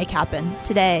will you make happen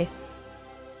today?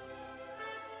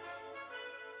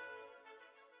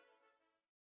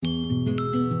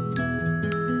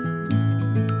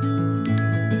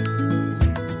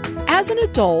 As an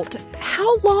adult,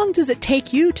 how long does it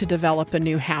take you to develop a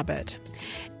new habit?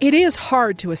 It is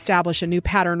hard to establish a new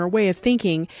pattern or way of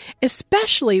thinking,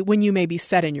 especially when you may be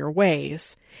set in your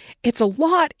ways. It's a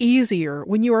lot easier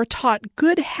when you are taught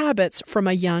good habits from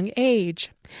a young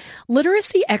age.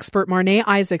 Literacy expert Marne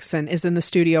Isakson is in the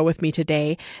studio with me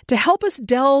today to help us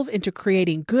delve into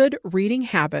creating good reading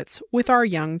habits with our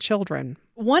young children.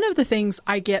 One of the things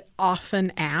I get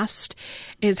often asked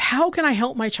is, how can I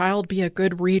help my child be a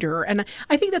good reader? And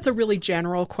I think that's a really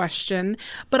general question,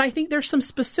 but I think there's some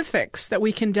specifics that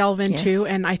we can delve into. Yes.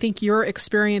 And I think your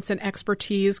experience and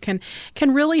expertise can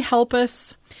really help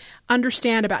us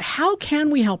understand about how can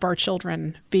we help our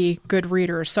children be good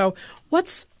readers. So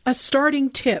what's a starting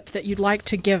tip that you'd like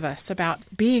to give us about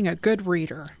being a good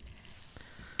reader?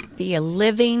 Be a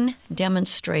living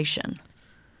demonstration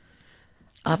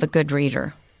of a good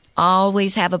reader.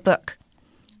 Always have a book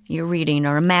you're reading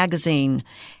or a magazine.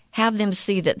 Have them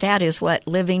see that is what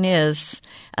living is,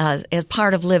 as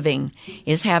part of living,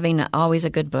 is having always a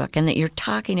good book, and that you're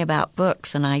talking about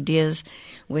books and ideas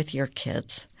with your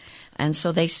kids. And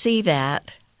so they see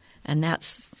that, and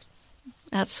that's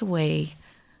the way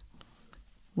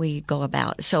we go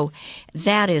about it. So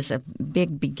that is a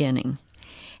big beginning.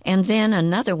 And then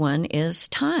another one is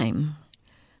time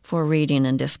for reading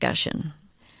and discussion.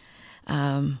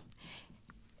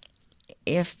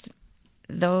 If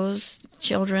those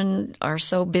children are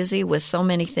so busy with so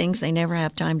many things they never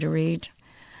have time to read,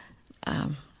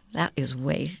 that is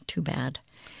way too bad.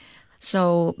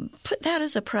 So put that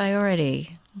as a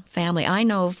priority, family. I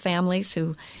know families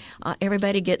who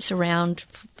everybody gets around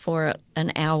for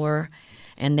an hour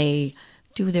and they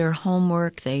do their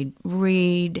homework, they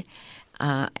read,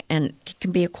 and it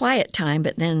can be a quiet time,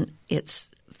 but then it's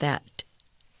that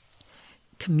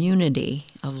community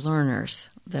of learners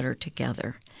that are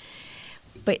together.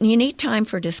 But you need time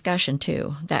for discussion,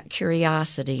 too, that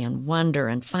curiosity and wonder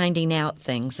and finding out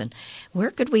things. And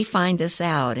where could we find this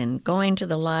out? And going to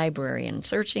the library and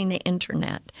searching the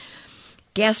Internet.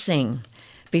 Guessing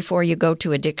before you go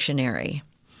to a dictionary.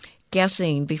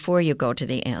 Guessing before you go to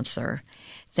the answer.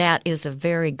 That is a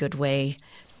very good way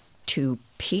to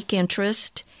pique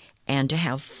interest and to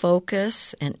have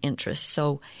focus and interest.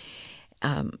 So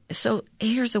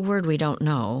here's a word we don't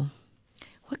know.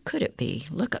 What could it be?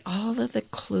 Look at all of the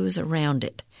clues around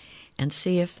it and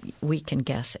see if we can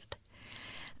guess it.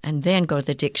 And then go to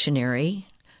the dictionary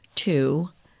to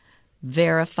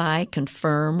verify,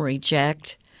 confirm,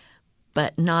 reject,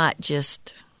 but not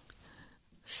just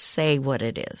say what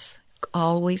it is.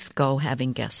 Always go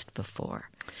having guessed before.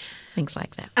 Things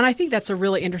like that. And I think that's a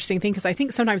really interesting thing, because I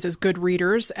think sometimes as good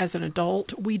readers, as an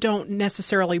adult, we don't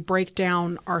necessarily break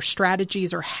down our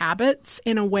strategies or habits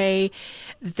in a way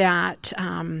that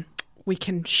we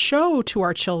can show to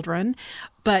our children.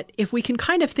 But if we can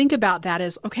kind of think about that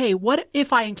as, okay, what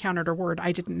if I encountered a word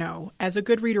I didn't know? As a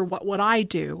good reader, what would I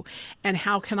do? And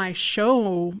how can I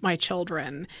show my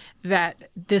children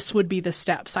that this would be the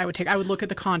steps I would take? I would look at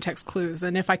the context clues.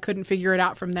 And if I couldn't figure it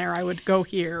out from there, I would go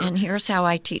here. And here's how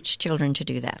I teach children to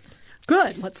do that.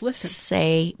 Good. Let's listen.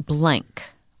 Say blank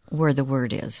where the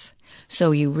word is.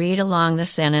 So you read along the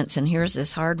sentence, and here's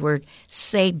this hard word.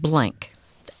 Say blank.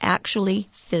 Actually,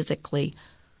 physically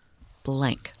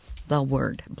blank. The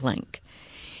word blank.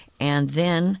 And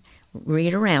then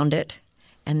read around it,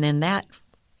 and then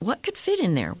what could fit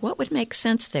in there? What would make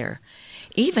sense there?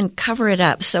 Even cover it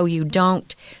up so you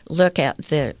don't look at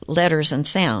the letters and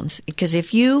sounds. Because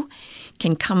if you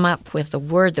can come up with a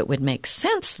word that would make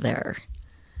sense there,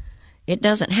 it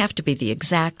doesn't have to be the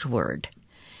exact word.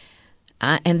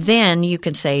 And then you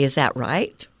can say, is that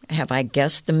right? Have I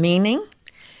guessed the meaning?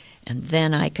 And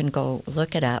then I can go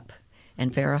look it up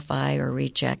and verify or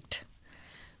reject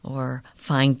or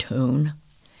fine-tune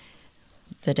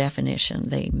the definition,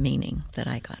 the meaning that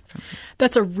I got from it.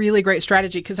 That's a really great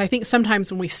strategy, because I think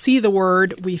sometimes when we see the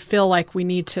word, we feel like we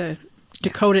need to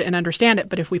decode it and understand it.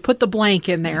 But if we put the blank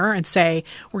in there and say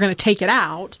we're going to take it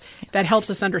out, that helps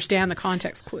us understand the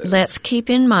context clues. Let's keep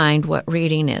in mind what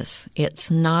reading is. It's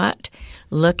not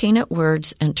looking at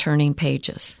words and turning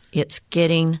pages. It's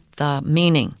getting the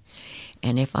meaning.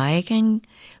 And if I can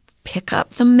pick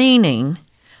up the meaning,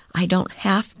 I don't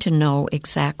have to know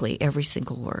exactly every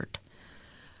single word.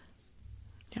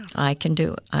 Yeah. I can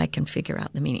do it. I can figure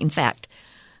out the meaning. In fact,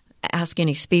 ask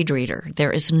any speed reader.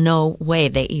 There is no way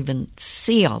they even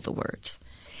see all the words.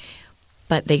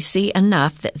 but they see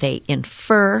enough that they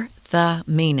infer the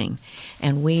meaning,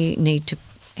 and we need to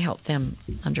help them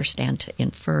understand to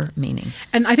infer meaning.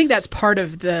 And I think that's part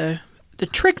of the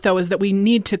trick, though, is that we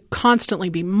need to constantly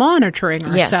be monitoring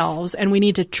ourselves, and we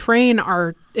need to train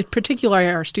particularly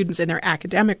our students in their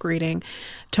academic reading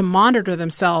to monitor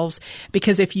themselves,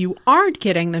 because if you aren't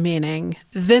getting the meaning,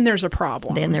 then there's a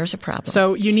problem.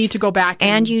 So you need to go back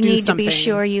and you do need something. to be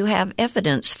sure you have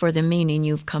evidence for the meaning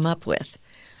you've come up with.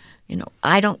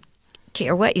 I don't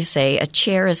care what you say, a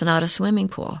chair is not a swimming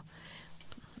pool.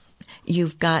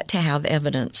 You've got to have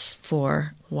evidence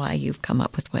for why you've come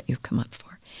up with what you've come up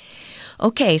for.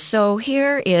 Okay, so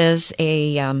here is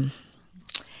a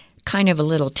kind of a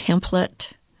little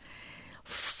template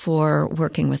for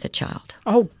working with a child.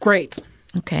 Oh, great.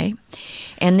 Okay.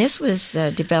 And this was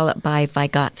developed by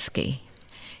Vygotsky,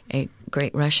 a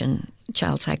great Russian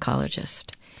child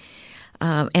psychologist.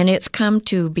 And it's come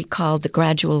to be called the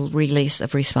gradual release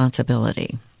of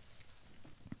responsibility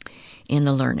in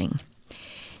the learning.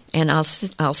 And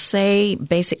I'll say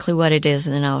basically what it is,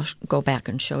 and then I'll go back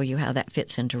and show you how that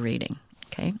fits into reading.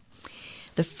 Okay?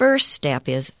 The first step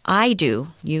is I do,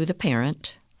 you the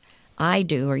parent, I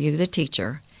do, or you the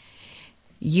teacher,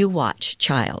 you watch,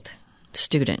 child,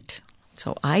 student.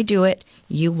 So I do it,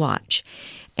 you watch.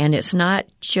 And it's not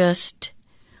just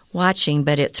watching,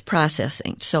 but it's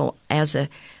processing. So as a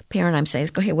parent, I'm saying,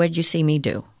 okay, what did you see me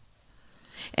do?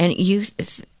 And you,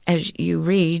 as you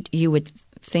read, you would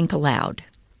think aloud.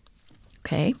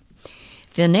 Okay?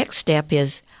 The next step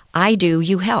is I do,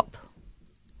 you help.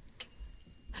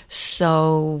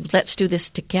 So let's do this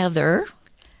together.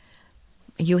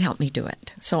 You help me do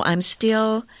it. So I'm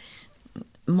still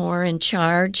more in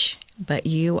charge, but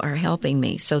you are helping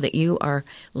me so that you are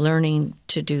learning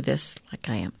to do this like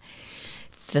I am.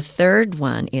 The third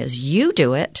one is you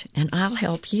do it and I'll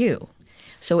help you.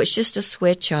 So it's just a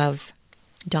switch of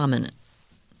dominant.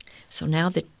 So now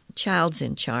the child's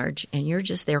in charge and you're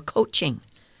just there coaching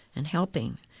and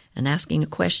helping and asking a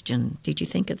question. Did you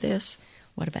think of this?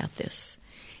 What about this?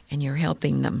 And you're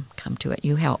helping them come to it.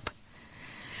 You help.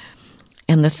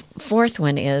 And the fourth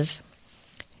one is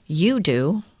you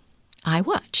do, I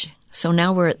watch. So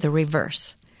now we're at the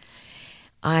reverse.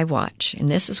 I watch, and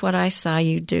this is what I saw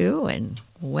you do, and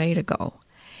way to go.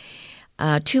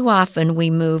 Too often we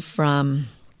move from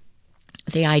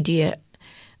the idea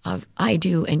of I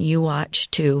do and you watch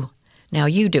to now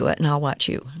you do it and I'll watch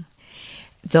you.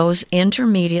 Those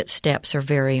intermediate steps are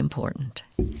very important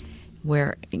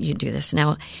where you do this.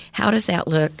 Now, how does that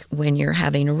look when you're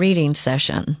having a reading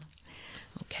session?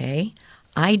 Okay,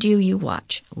 I do, you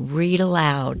watch. Read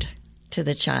aloud to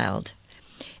the child,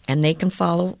 and they can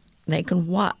follow. They can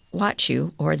watch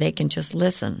you, or they can just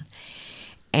listen.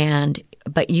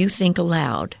 But you think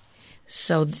aloud.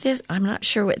 So this, I'm not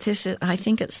sure what this is. I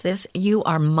think it's this. You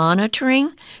are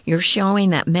monitoring. You're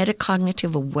showing that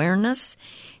metacognitive awareness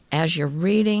as you're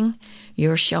reading.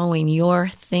 You're showing your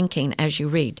thinking as you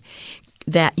read.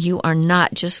 That you are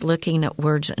not just looking at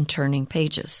words and turning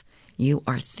pages. You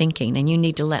are thinking, and you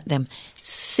need to let them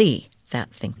see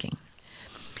that thinking.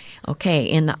 Okay,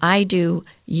 in the I do,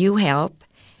 you help,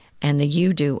 and the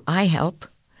you do, I help,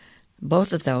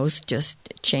 both of those, just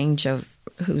change of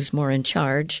who's more in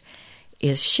charge,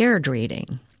 is shared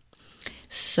reading.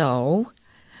 So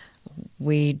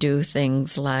we do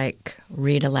things like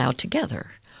read aloud together,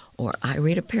 or I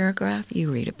read a paragraph,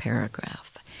 you read a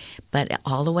paragraph. But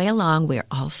all the way along, we're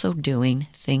also doing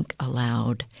think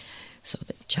aloud. So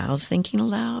the child's thinking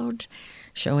aloud,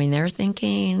 showing their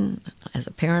thinking. As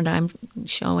a parent, I'm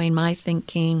showing my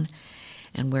thinking,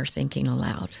 and we're thinking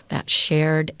aloud. That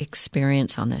shared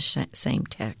experience on the same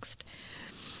text.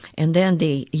 And then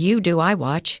the you do, I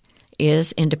watch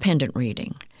is independent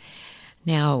reading.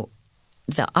 Now,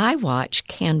 the I watch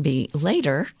can be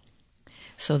later,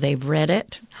 so they've read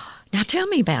it. Now tell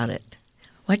me about it.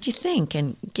 What do you think?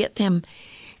 And get them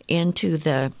into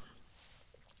the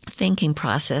thinking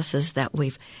processes that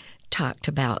we've talked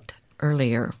about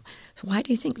earlier. So why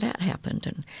do you think that happened?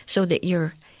 And so that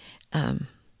you're, and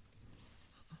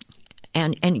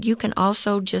you can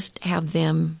also just have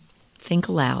them think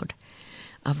aloud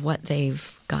of what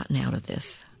they've gotten out of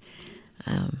this.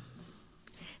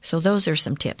 So those are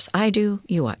some tips. I do,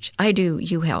 you watch. I do,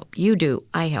 you help. You do,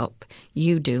 I help.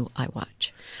 You do, I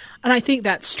watch. And I think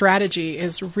that strategy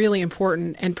is really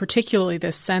important, and particularly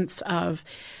this sense of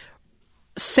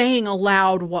saying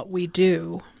aloud what we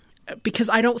do. because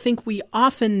I don't think we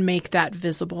often make that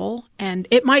visible. And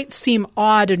it might seem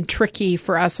odd and tricky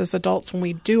for us as adults when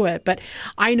we do it, but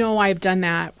I know I've done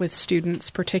that with students,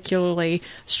 particularly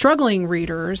struggling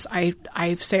readers. I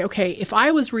say, okay, if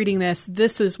I was reading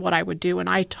this is what I would do. And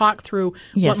I talk through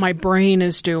what my brain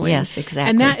is doing. Yes, exactly.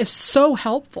 And that is so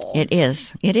helpful. It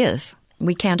is. It is.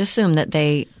 We can't assume that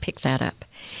they pick that up.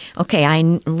 Okay,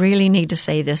 I really need to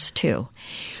say this too.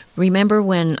 Remember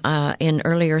when in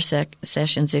earlier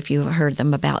sessions, if you heard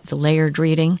them about the layered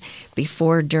reading,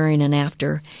 before, during, and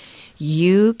after,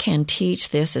 you can teach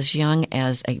this as young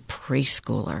as a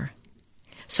preschooler.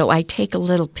 So I take a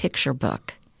little picture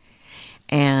book,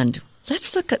 and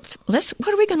let's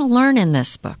what are we going to learn in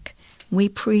this book? We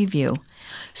preview.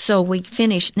 So we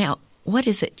finish. Now, what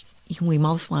is it we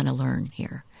most want to learn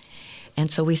here? And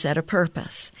so we set a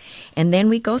purpose. And then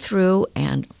we go through,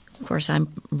 and of course I'm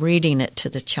reading it to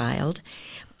the child,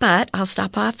 but I'll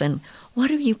stop off and, what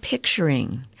are you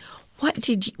picturing? What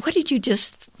did you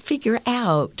just figure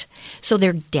out? So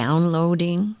they're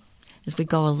downloading as we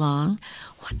go along.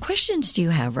 What questions do you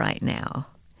have right now?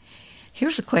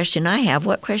 Here's a question I have.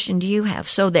 What question do you have?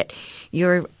 So that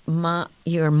you're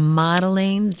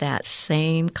modeling that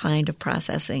same kind of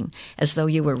processing as though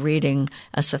you were reading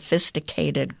a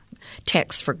sophisticated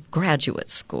text for graduate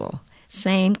school.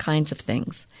 Same kinds of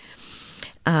things.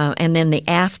 And then the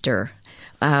after,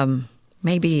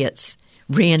 maybe it's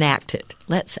reenacted.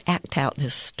 Let's act out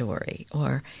this story,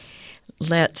 or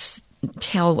let's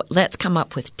come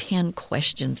up with 10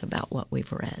 questions about what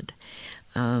we've read.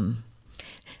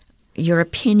 Your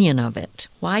opinion of it.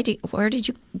 Where did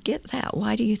you get that?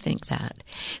 Why do you think that?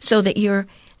 So that you're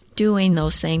doing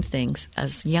those same things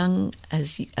as young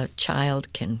as a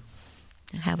child can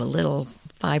have a little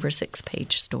 5 or 6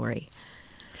 page story.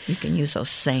 You can use those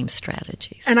same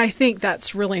strategies. And I think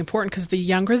that's really important, because the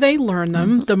younger they learn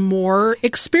them, the more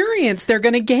experience they're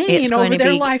going to gain over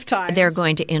their lifetime. They're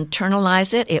going to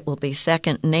internalize it. It will be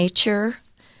second nature,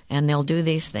 and they'll do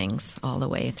these things all the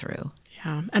way through.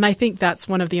 Yeah, and I think that's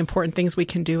one of the important things we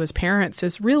can do as parents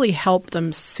is really help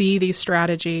them see these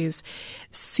strategies,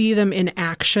 see them in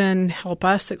action, help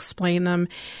us explain them,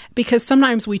 because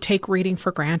sometimes we take reading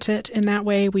for granted in that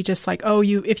way. We just like,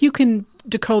 if you can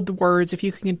decode the words, if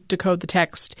you can decode the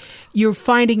text, you're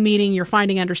finding meaning, you're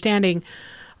finding understanding,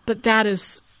 but that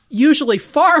is usually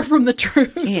far from the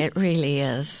truth. It really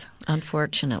is,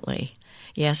 unfortunately.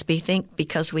 Yes, we think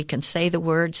because we can say the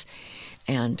words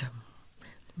and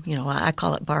I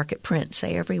call it bark at print,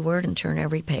 say every word and turn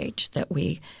every page, that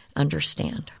we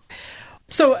understand.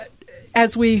 So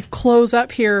as we close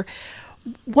up here,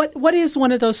 what is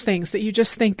one of those things that you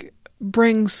just think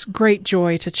brings great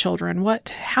joy to children?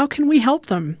 How can we help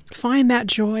them find that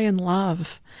joy and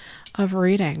love of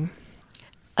reading?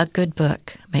 A good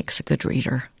book makes a good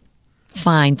reader.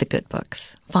 Find the good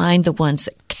books. Find the ones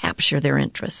that capture their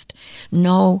interest.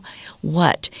 Know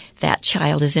what that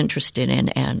child is interested in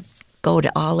and go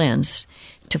to all ends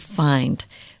to find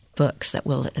books that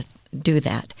will do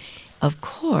that. Of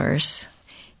course,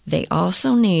 they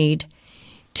also need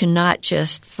to not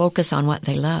just focus on what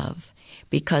they love,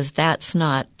 because that's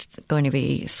not going to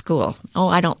be school.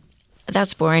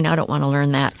 That's boring. I don't want to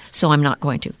learn that, so I'm not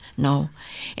going to. No.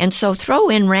 And so throw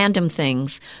in random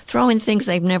things. Throw in things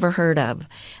they've never heard of.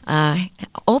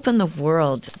 Open the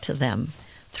world to them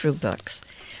through books.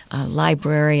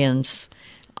 Librarians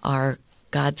are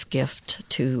God's gift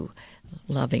to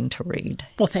loving to read.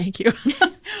 Well, thank you.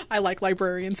 I like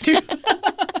librarians too.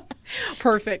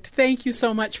 Perfect. Thank you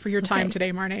so much for your time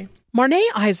today, Marne. Marne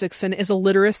Isakson is a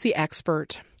literacy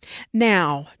expert.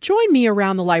 Now, join me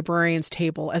around the Librarians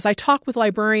Table as I talk with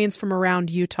librarians from around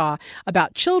Utah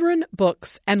about children,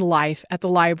 books, and life at the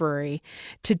library.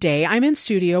 Today, I'm in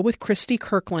studio with Christy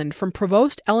Kirkland from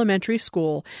Provost Elementary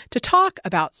School to talk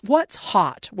about what's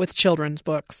hot with children's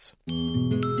books.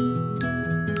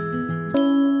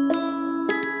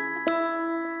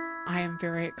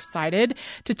 Very excited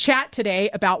to chat today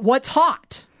about what's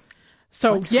hot.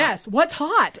 So, what's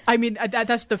hot? I mean,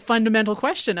 that's the fundamental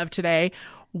question of today.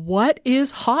 What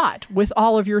is hot with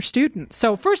all of your students?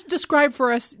 So first describe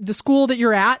for us the school that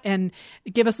you're at and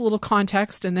give us a little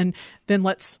context, and then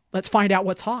let's find out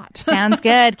what's hot. Sounds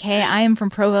good. Okay, I am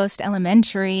from Provost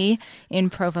Elementary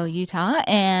in Provo, Utah,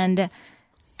 and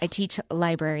I teach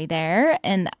library there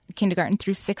in kindergarten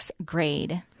through 6th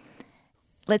grade.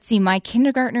 Let's see, my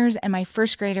kindergartners and my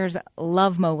first graders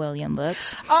love Mo William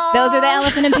books. Oh. Those are the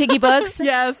Elephant and Piggy books.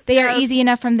 Yes. They are easy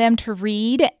enough for them to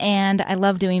read, and I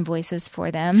love doing voices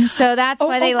for them. So that's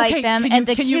why they like them. And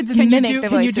the kids mimic the voices.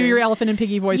 Can you do your Elephant and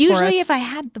Piggy voice Usually, for us? if I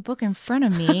had the book in front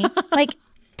of me, like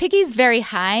Piggy's very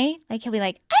high. Like, he'll be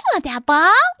like, I want that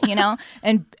ball,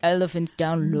 and Elephant's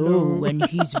down low and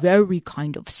he's very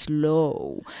kind of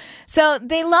slow. So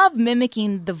they love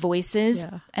mimicking the voices.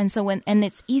 Yeah. And so and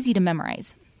it's easy to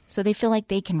memorize. So they feel like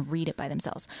they can read it by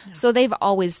themselves. Yeah. So they've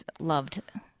always loved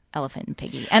Elephant and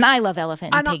Piggy. And I love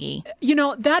Elephant and Piggy.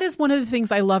 That is one of the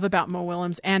things I love about Mo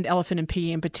Willems and Elephant and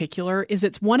Piggy in particular, is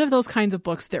it's one of those kinds of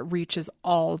books that reaches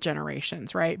all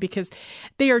generations, right? Because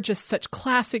they are just such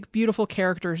classic, beautiful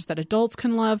characters that adults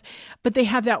can love, but they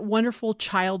have that wonderful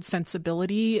child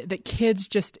sensibility that kids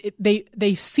just,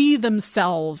 they see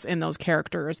themselves in those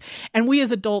characters. And we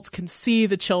as adults can see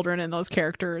the children in those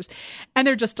characters. And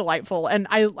they're just delightful. And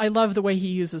I love the way he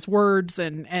uses words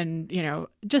and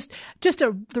just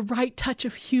the right touch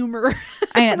of humor.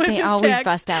 I know, they always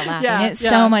bust out laughing. It's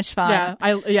so much fun.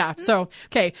 So,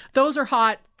 okay, those are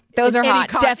hot. Those are hot,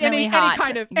 definitely hot.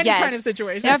 Any kind of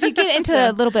situation. Now, if you get into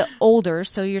a little bit older,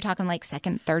 so you're talking like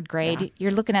 2nd, 3rd grade,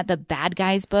 you're looking at the Bad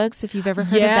Guys books, if you've ever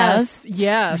heard of those.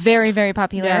 Yes. Very, very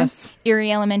popular. Yes.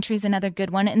 Erie Elementary is another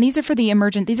good one. And these are for the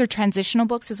emergent. These are transitional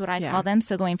books is what I call them.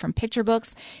 So going from picture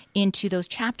books into those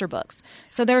chapter books.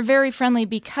 So they're very friendly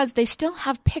because they still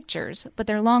have pictures, but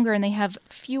they're longer and they have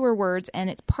fewer words. And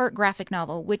it's part graphic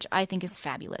novel, which I think is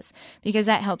fabulous because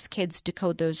that helps kids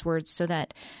decode those words so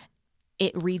that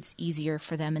it reads easier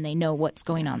for them and they know what's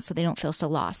going on so they don't feel so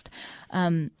lost.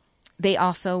 They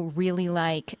also really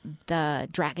like the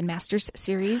Dragon Masters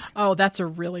series. Oh, that's a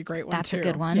really great one, That's a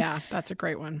good one. Yeah, that's a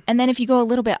great one. And then if you go a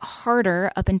little bit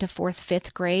harder up into 4th,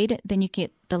 5th grade, then you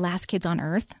get The Last Kids on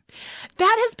Earth.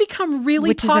 That has become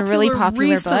really popular, which is a really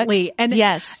popular recently. book. And,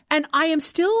 yes. And I am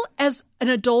still, as an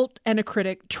adult and a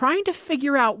critic, trying to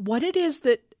figure out what it is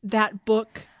that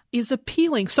book is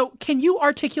appealing. So can you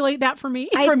articulate that for me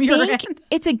from your end?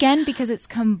 It's again because it's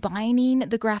combining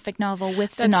the graphic novel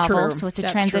with the novel. True. So it's a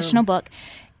transitional book.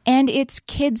 And it's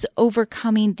kids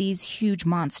overcoming these huge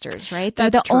monsters, right? They're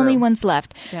the only ones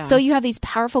left. Yeah. So you have these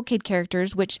powerful kid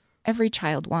characters, which every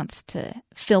child wants to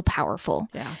feel powerful.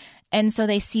 Yeah. And so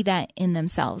they see that in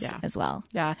themselves as well.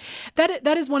 Yeah.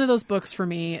 That is one of those books for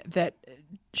me that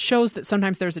shows that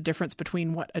sometimes there's a difference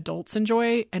between what adults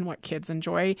enjoy and what kids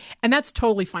enjoy. And that's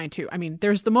totally fine too. I mean,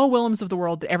 there's the Mo Willems of the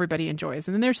world that everybody enjoys.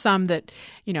 And then there's some that,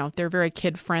 they're very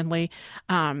kid friendly.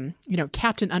 Captain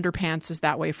Underpants is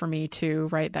that way for me too,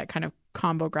 right? That kind of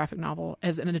combo graphic novel.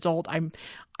 As an adult,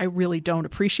 I really don't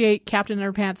appreciate Captain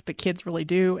Underpants, but kids really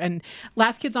do. And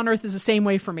Last Kids on Earth is the same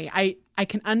way for me. I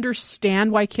can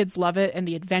understand why kids love it and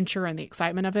the adventure and the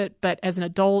excitement of it. But as an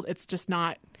adult, it's just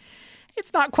not...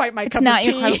 It's not quite my cup of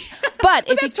tea. But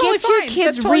if it gets your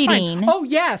kids reading, oh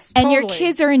yes, totally. And your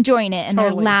kids are enjoying it and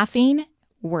they're laughing,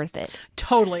 worth it.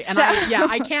 Totally. And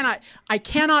I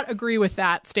cannot agree with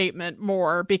that statement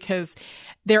more because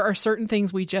there are certain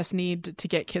things we just need to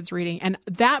get kids reading. And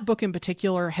that book in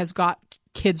particular has got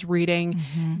kids reading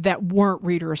that weren't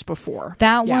readers before.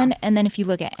 That one, and then if you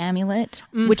look at Amulet,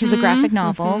 which is a graphic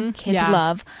novel, kids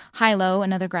love. Hilo,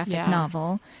 another graphic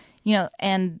novel,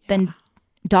 and then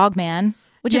Dogman,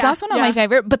 which is also not my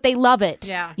favorite, but they love it.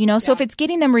 So if it's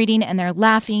getting them reading and they're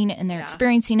laughing and they're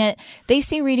experiencing it, they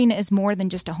see reading as more than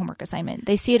just a homework assignment.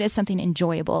 They see it as something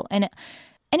enjoyable. And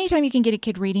anytime you can get a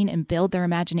kid reading and build their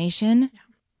imagination,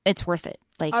 it's worth it.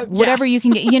 Like whatever you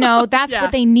can get, that's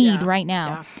what they need right now.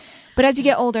 Yeah. But as you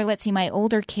get older, let's see, my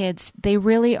older kids, they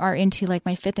really are into, like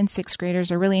my 5th and 6th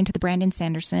graders are really into the Brandon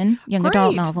Sanderson young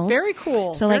adult novels. Very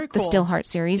cool. So the Still Heart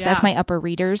series, that's my upper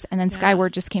readers. And then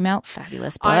Skyward just came out.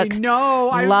 Fabulous book. I know.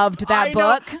 Loved that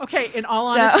book. Okay, in all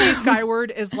honesty, Skyward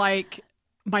is like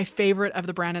my favorite of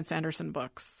the Brandon Sanderson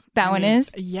books. That one is?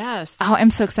 Yes. Oh,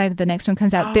 I'm so excited the next one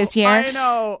comes out this year. I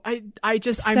know. I'm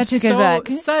such a good book.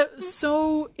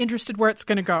 So interested where it's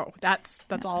going to go. That's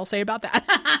all I'll say about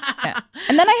that.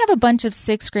 And then I have a bunch of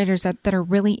 6th graders that are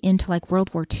really into like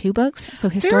World War II books, so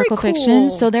historical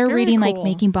fiction. So they're reading like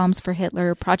Making Bombs for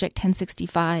Hitler, Project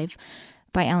 1065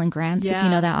 by Alan Grant, if you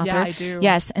know that author. Yeah, I do.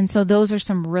 Yes, and so those are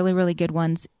some really, really good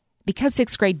ones. Because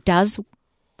 6th grade does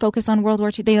focus on World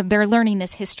War II, they're learning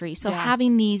this history. So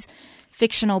having these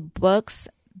fictional books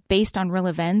based on real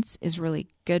events is really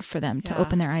good for them to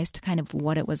open their eyes to kind of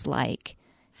what it was like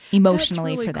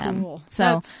emotionally really for them. Cool.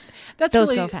 So that's those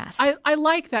really, go fast. I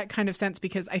like that kind of sense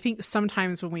because I think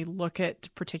sometimes when we look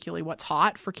at particularly what's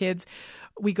hot for kids,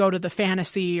 we go to the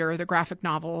fantasy or the graphic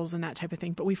novels and that type of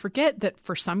thing. But we forget that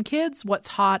for some kids, what's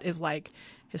hot is like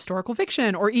historical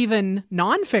fiction or even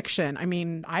nonfiction. I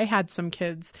mean, I had some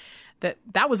kids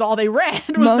that was all they read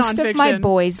was Most nonfiction. of my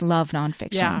boys love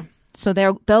nonfiction. Yeah. So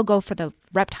they'll go for the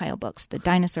reptile books, the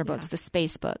dinosaur books, the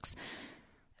space books.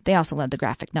 They also love the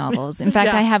graphic novels. In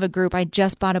fact, I have a group. I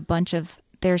just bought a bunch of,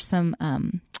 there's some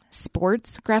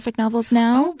sports graphic novels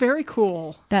now. Oh, very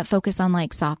cool. That focus on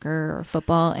like soccer or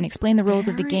football and explain the rules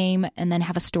of the game and then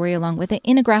have a story along with it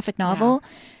in a graphic novel. Yeah.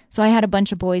 So I had a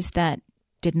bunch of boys that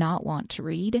did not want to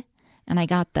read, and I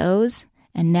got those.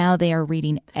 And now they are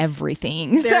reading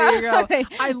everything. There you go.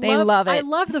 They love it. I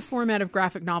love the format of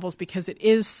graphic novels because it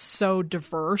is so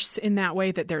diverse in that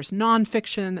way that there's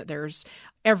nonfiction, that there's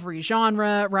every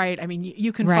genre, right? I mean,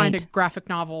 you can find a graphic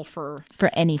novel for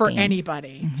anything. For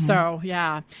anybody. Mm-hmm. So,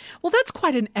 yeah. Well, that's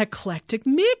quite an eclectic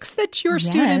mix that your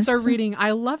students are reading.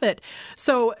 I love it.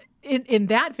 So, in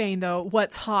that vein, though,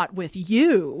 what's hot with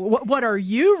you? What are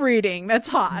you reading that's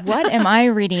hot? What am I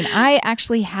reading? I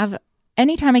actually have...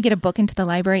 Anytime I get a book into the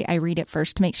library, I read it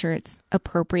first to make sure it's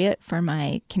appropriate for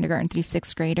my kindergarten through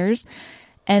sixth graders.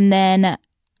 And then,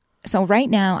 so right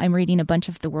now I'm reading a bunch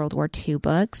of the World War II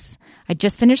books. I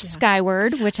just finished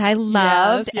Skyward, which I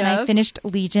loved. And I finished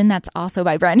Legion. That's also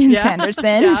by Brandon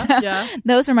Sanderson.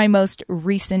 Those are my most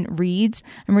recent reads.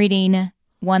 I'm reading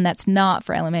one that's not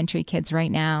for elementary kids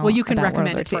right now. Well, you can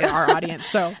recommend it for our audience.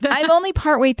 So I'm only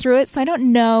partway through it, so I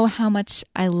don't know how much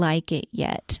I like it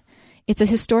yet. It's a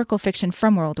historical fiction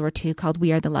from World War II called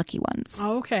We Are the Lucky Ones.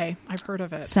 Oh, okay. I've heard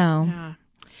of it. So,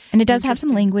 and it does have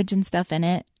some language and stuff in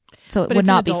it. So it would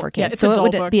not be for kids. So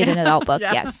it would be an adult book,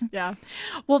 yes. Yeah.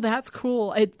 Well, that's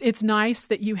cool. It's nice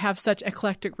that you have such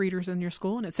eclectic readers in your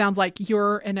school. And it sounds like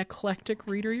you're an eclectic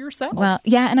reader yourself. Well,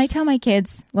 yeah. And I tell my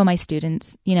kids, my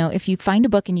students, if you find a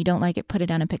book and you don't like it, put it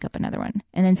down and pick up another one.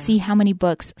 And then see how many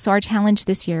books. So our challenge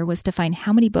this year was to find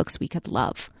how many books we could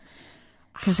love.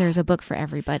 Because there's a book for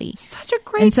everybody. Such a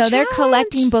great And so challenge. They're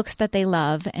collecting books that they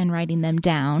love and writing them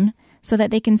down so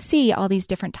that they can see all these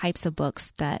different types of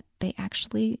books that they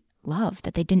actually love,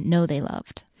 that they didn't know they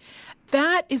loved.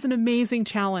 That is an amazing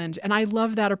challenge. And I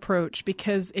love that approach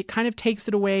because it kind of takes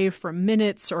it away from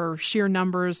minutes or sheer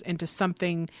numbers into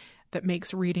something that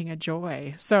makes reading a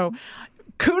joy. So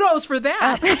kudos for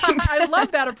that. I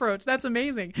love that approach. That's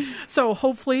amazing. So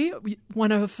hopefully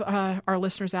one of our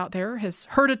listeners out there has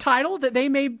heard a title that they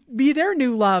may be their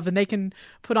new love and they can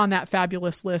put on that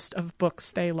fabulous list of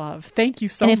books they love. Thank you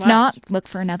so much. And if not, look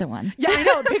for another one. Yeah, I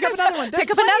know. Pick up another one.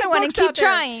 Pick up another one and keep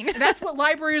trying. And that's what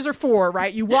libraries are for,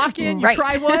 right? You walk in, you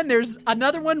try one, there's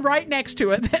another one right next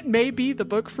to it that may be the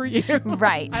book for you.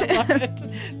 Right. I love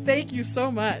it. Thank you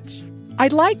so much.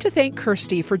 I'd like to thank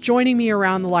Kirsty for joining me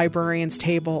around the Librarians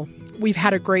Table. We've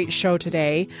had a great show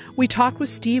today. We talked with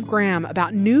Steve Graham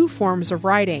about new forms of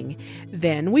writing.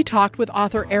 Then we talked with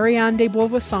author Ariane de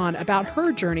Bonvoisin about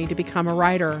her journey to become a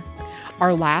writer.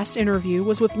 Our last interview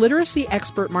was with literacy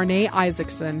expert Marne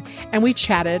Isakson, and we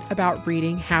chatted about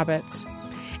reading habits.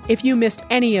 If you missed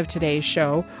any of today's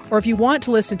show, or if you want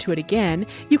to listen to it again,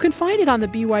 you can find it on the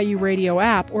BYU Radio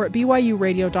app or at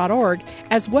byuradio.org,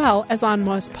 as well as on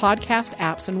most podcast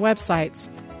apps and websites.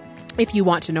 If you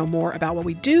want to know more about what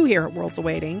we do here at Worlds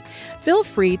Awaiting, feel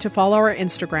free to follow our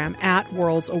Instagram at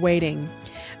Worlds Awaiting.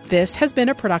 This has been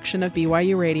a production of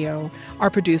BYU Radio. Our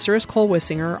producer is Cole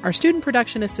Wissinger, our student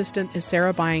production assistant is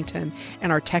Sarah Byington,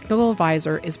 and our technical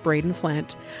advisor is Braden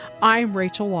Flint. I'm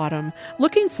Rachel Wadham,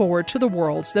 looking forward to the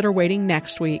worlds that are waiting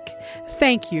next week.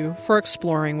 Thank you for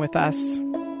exploring with us.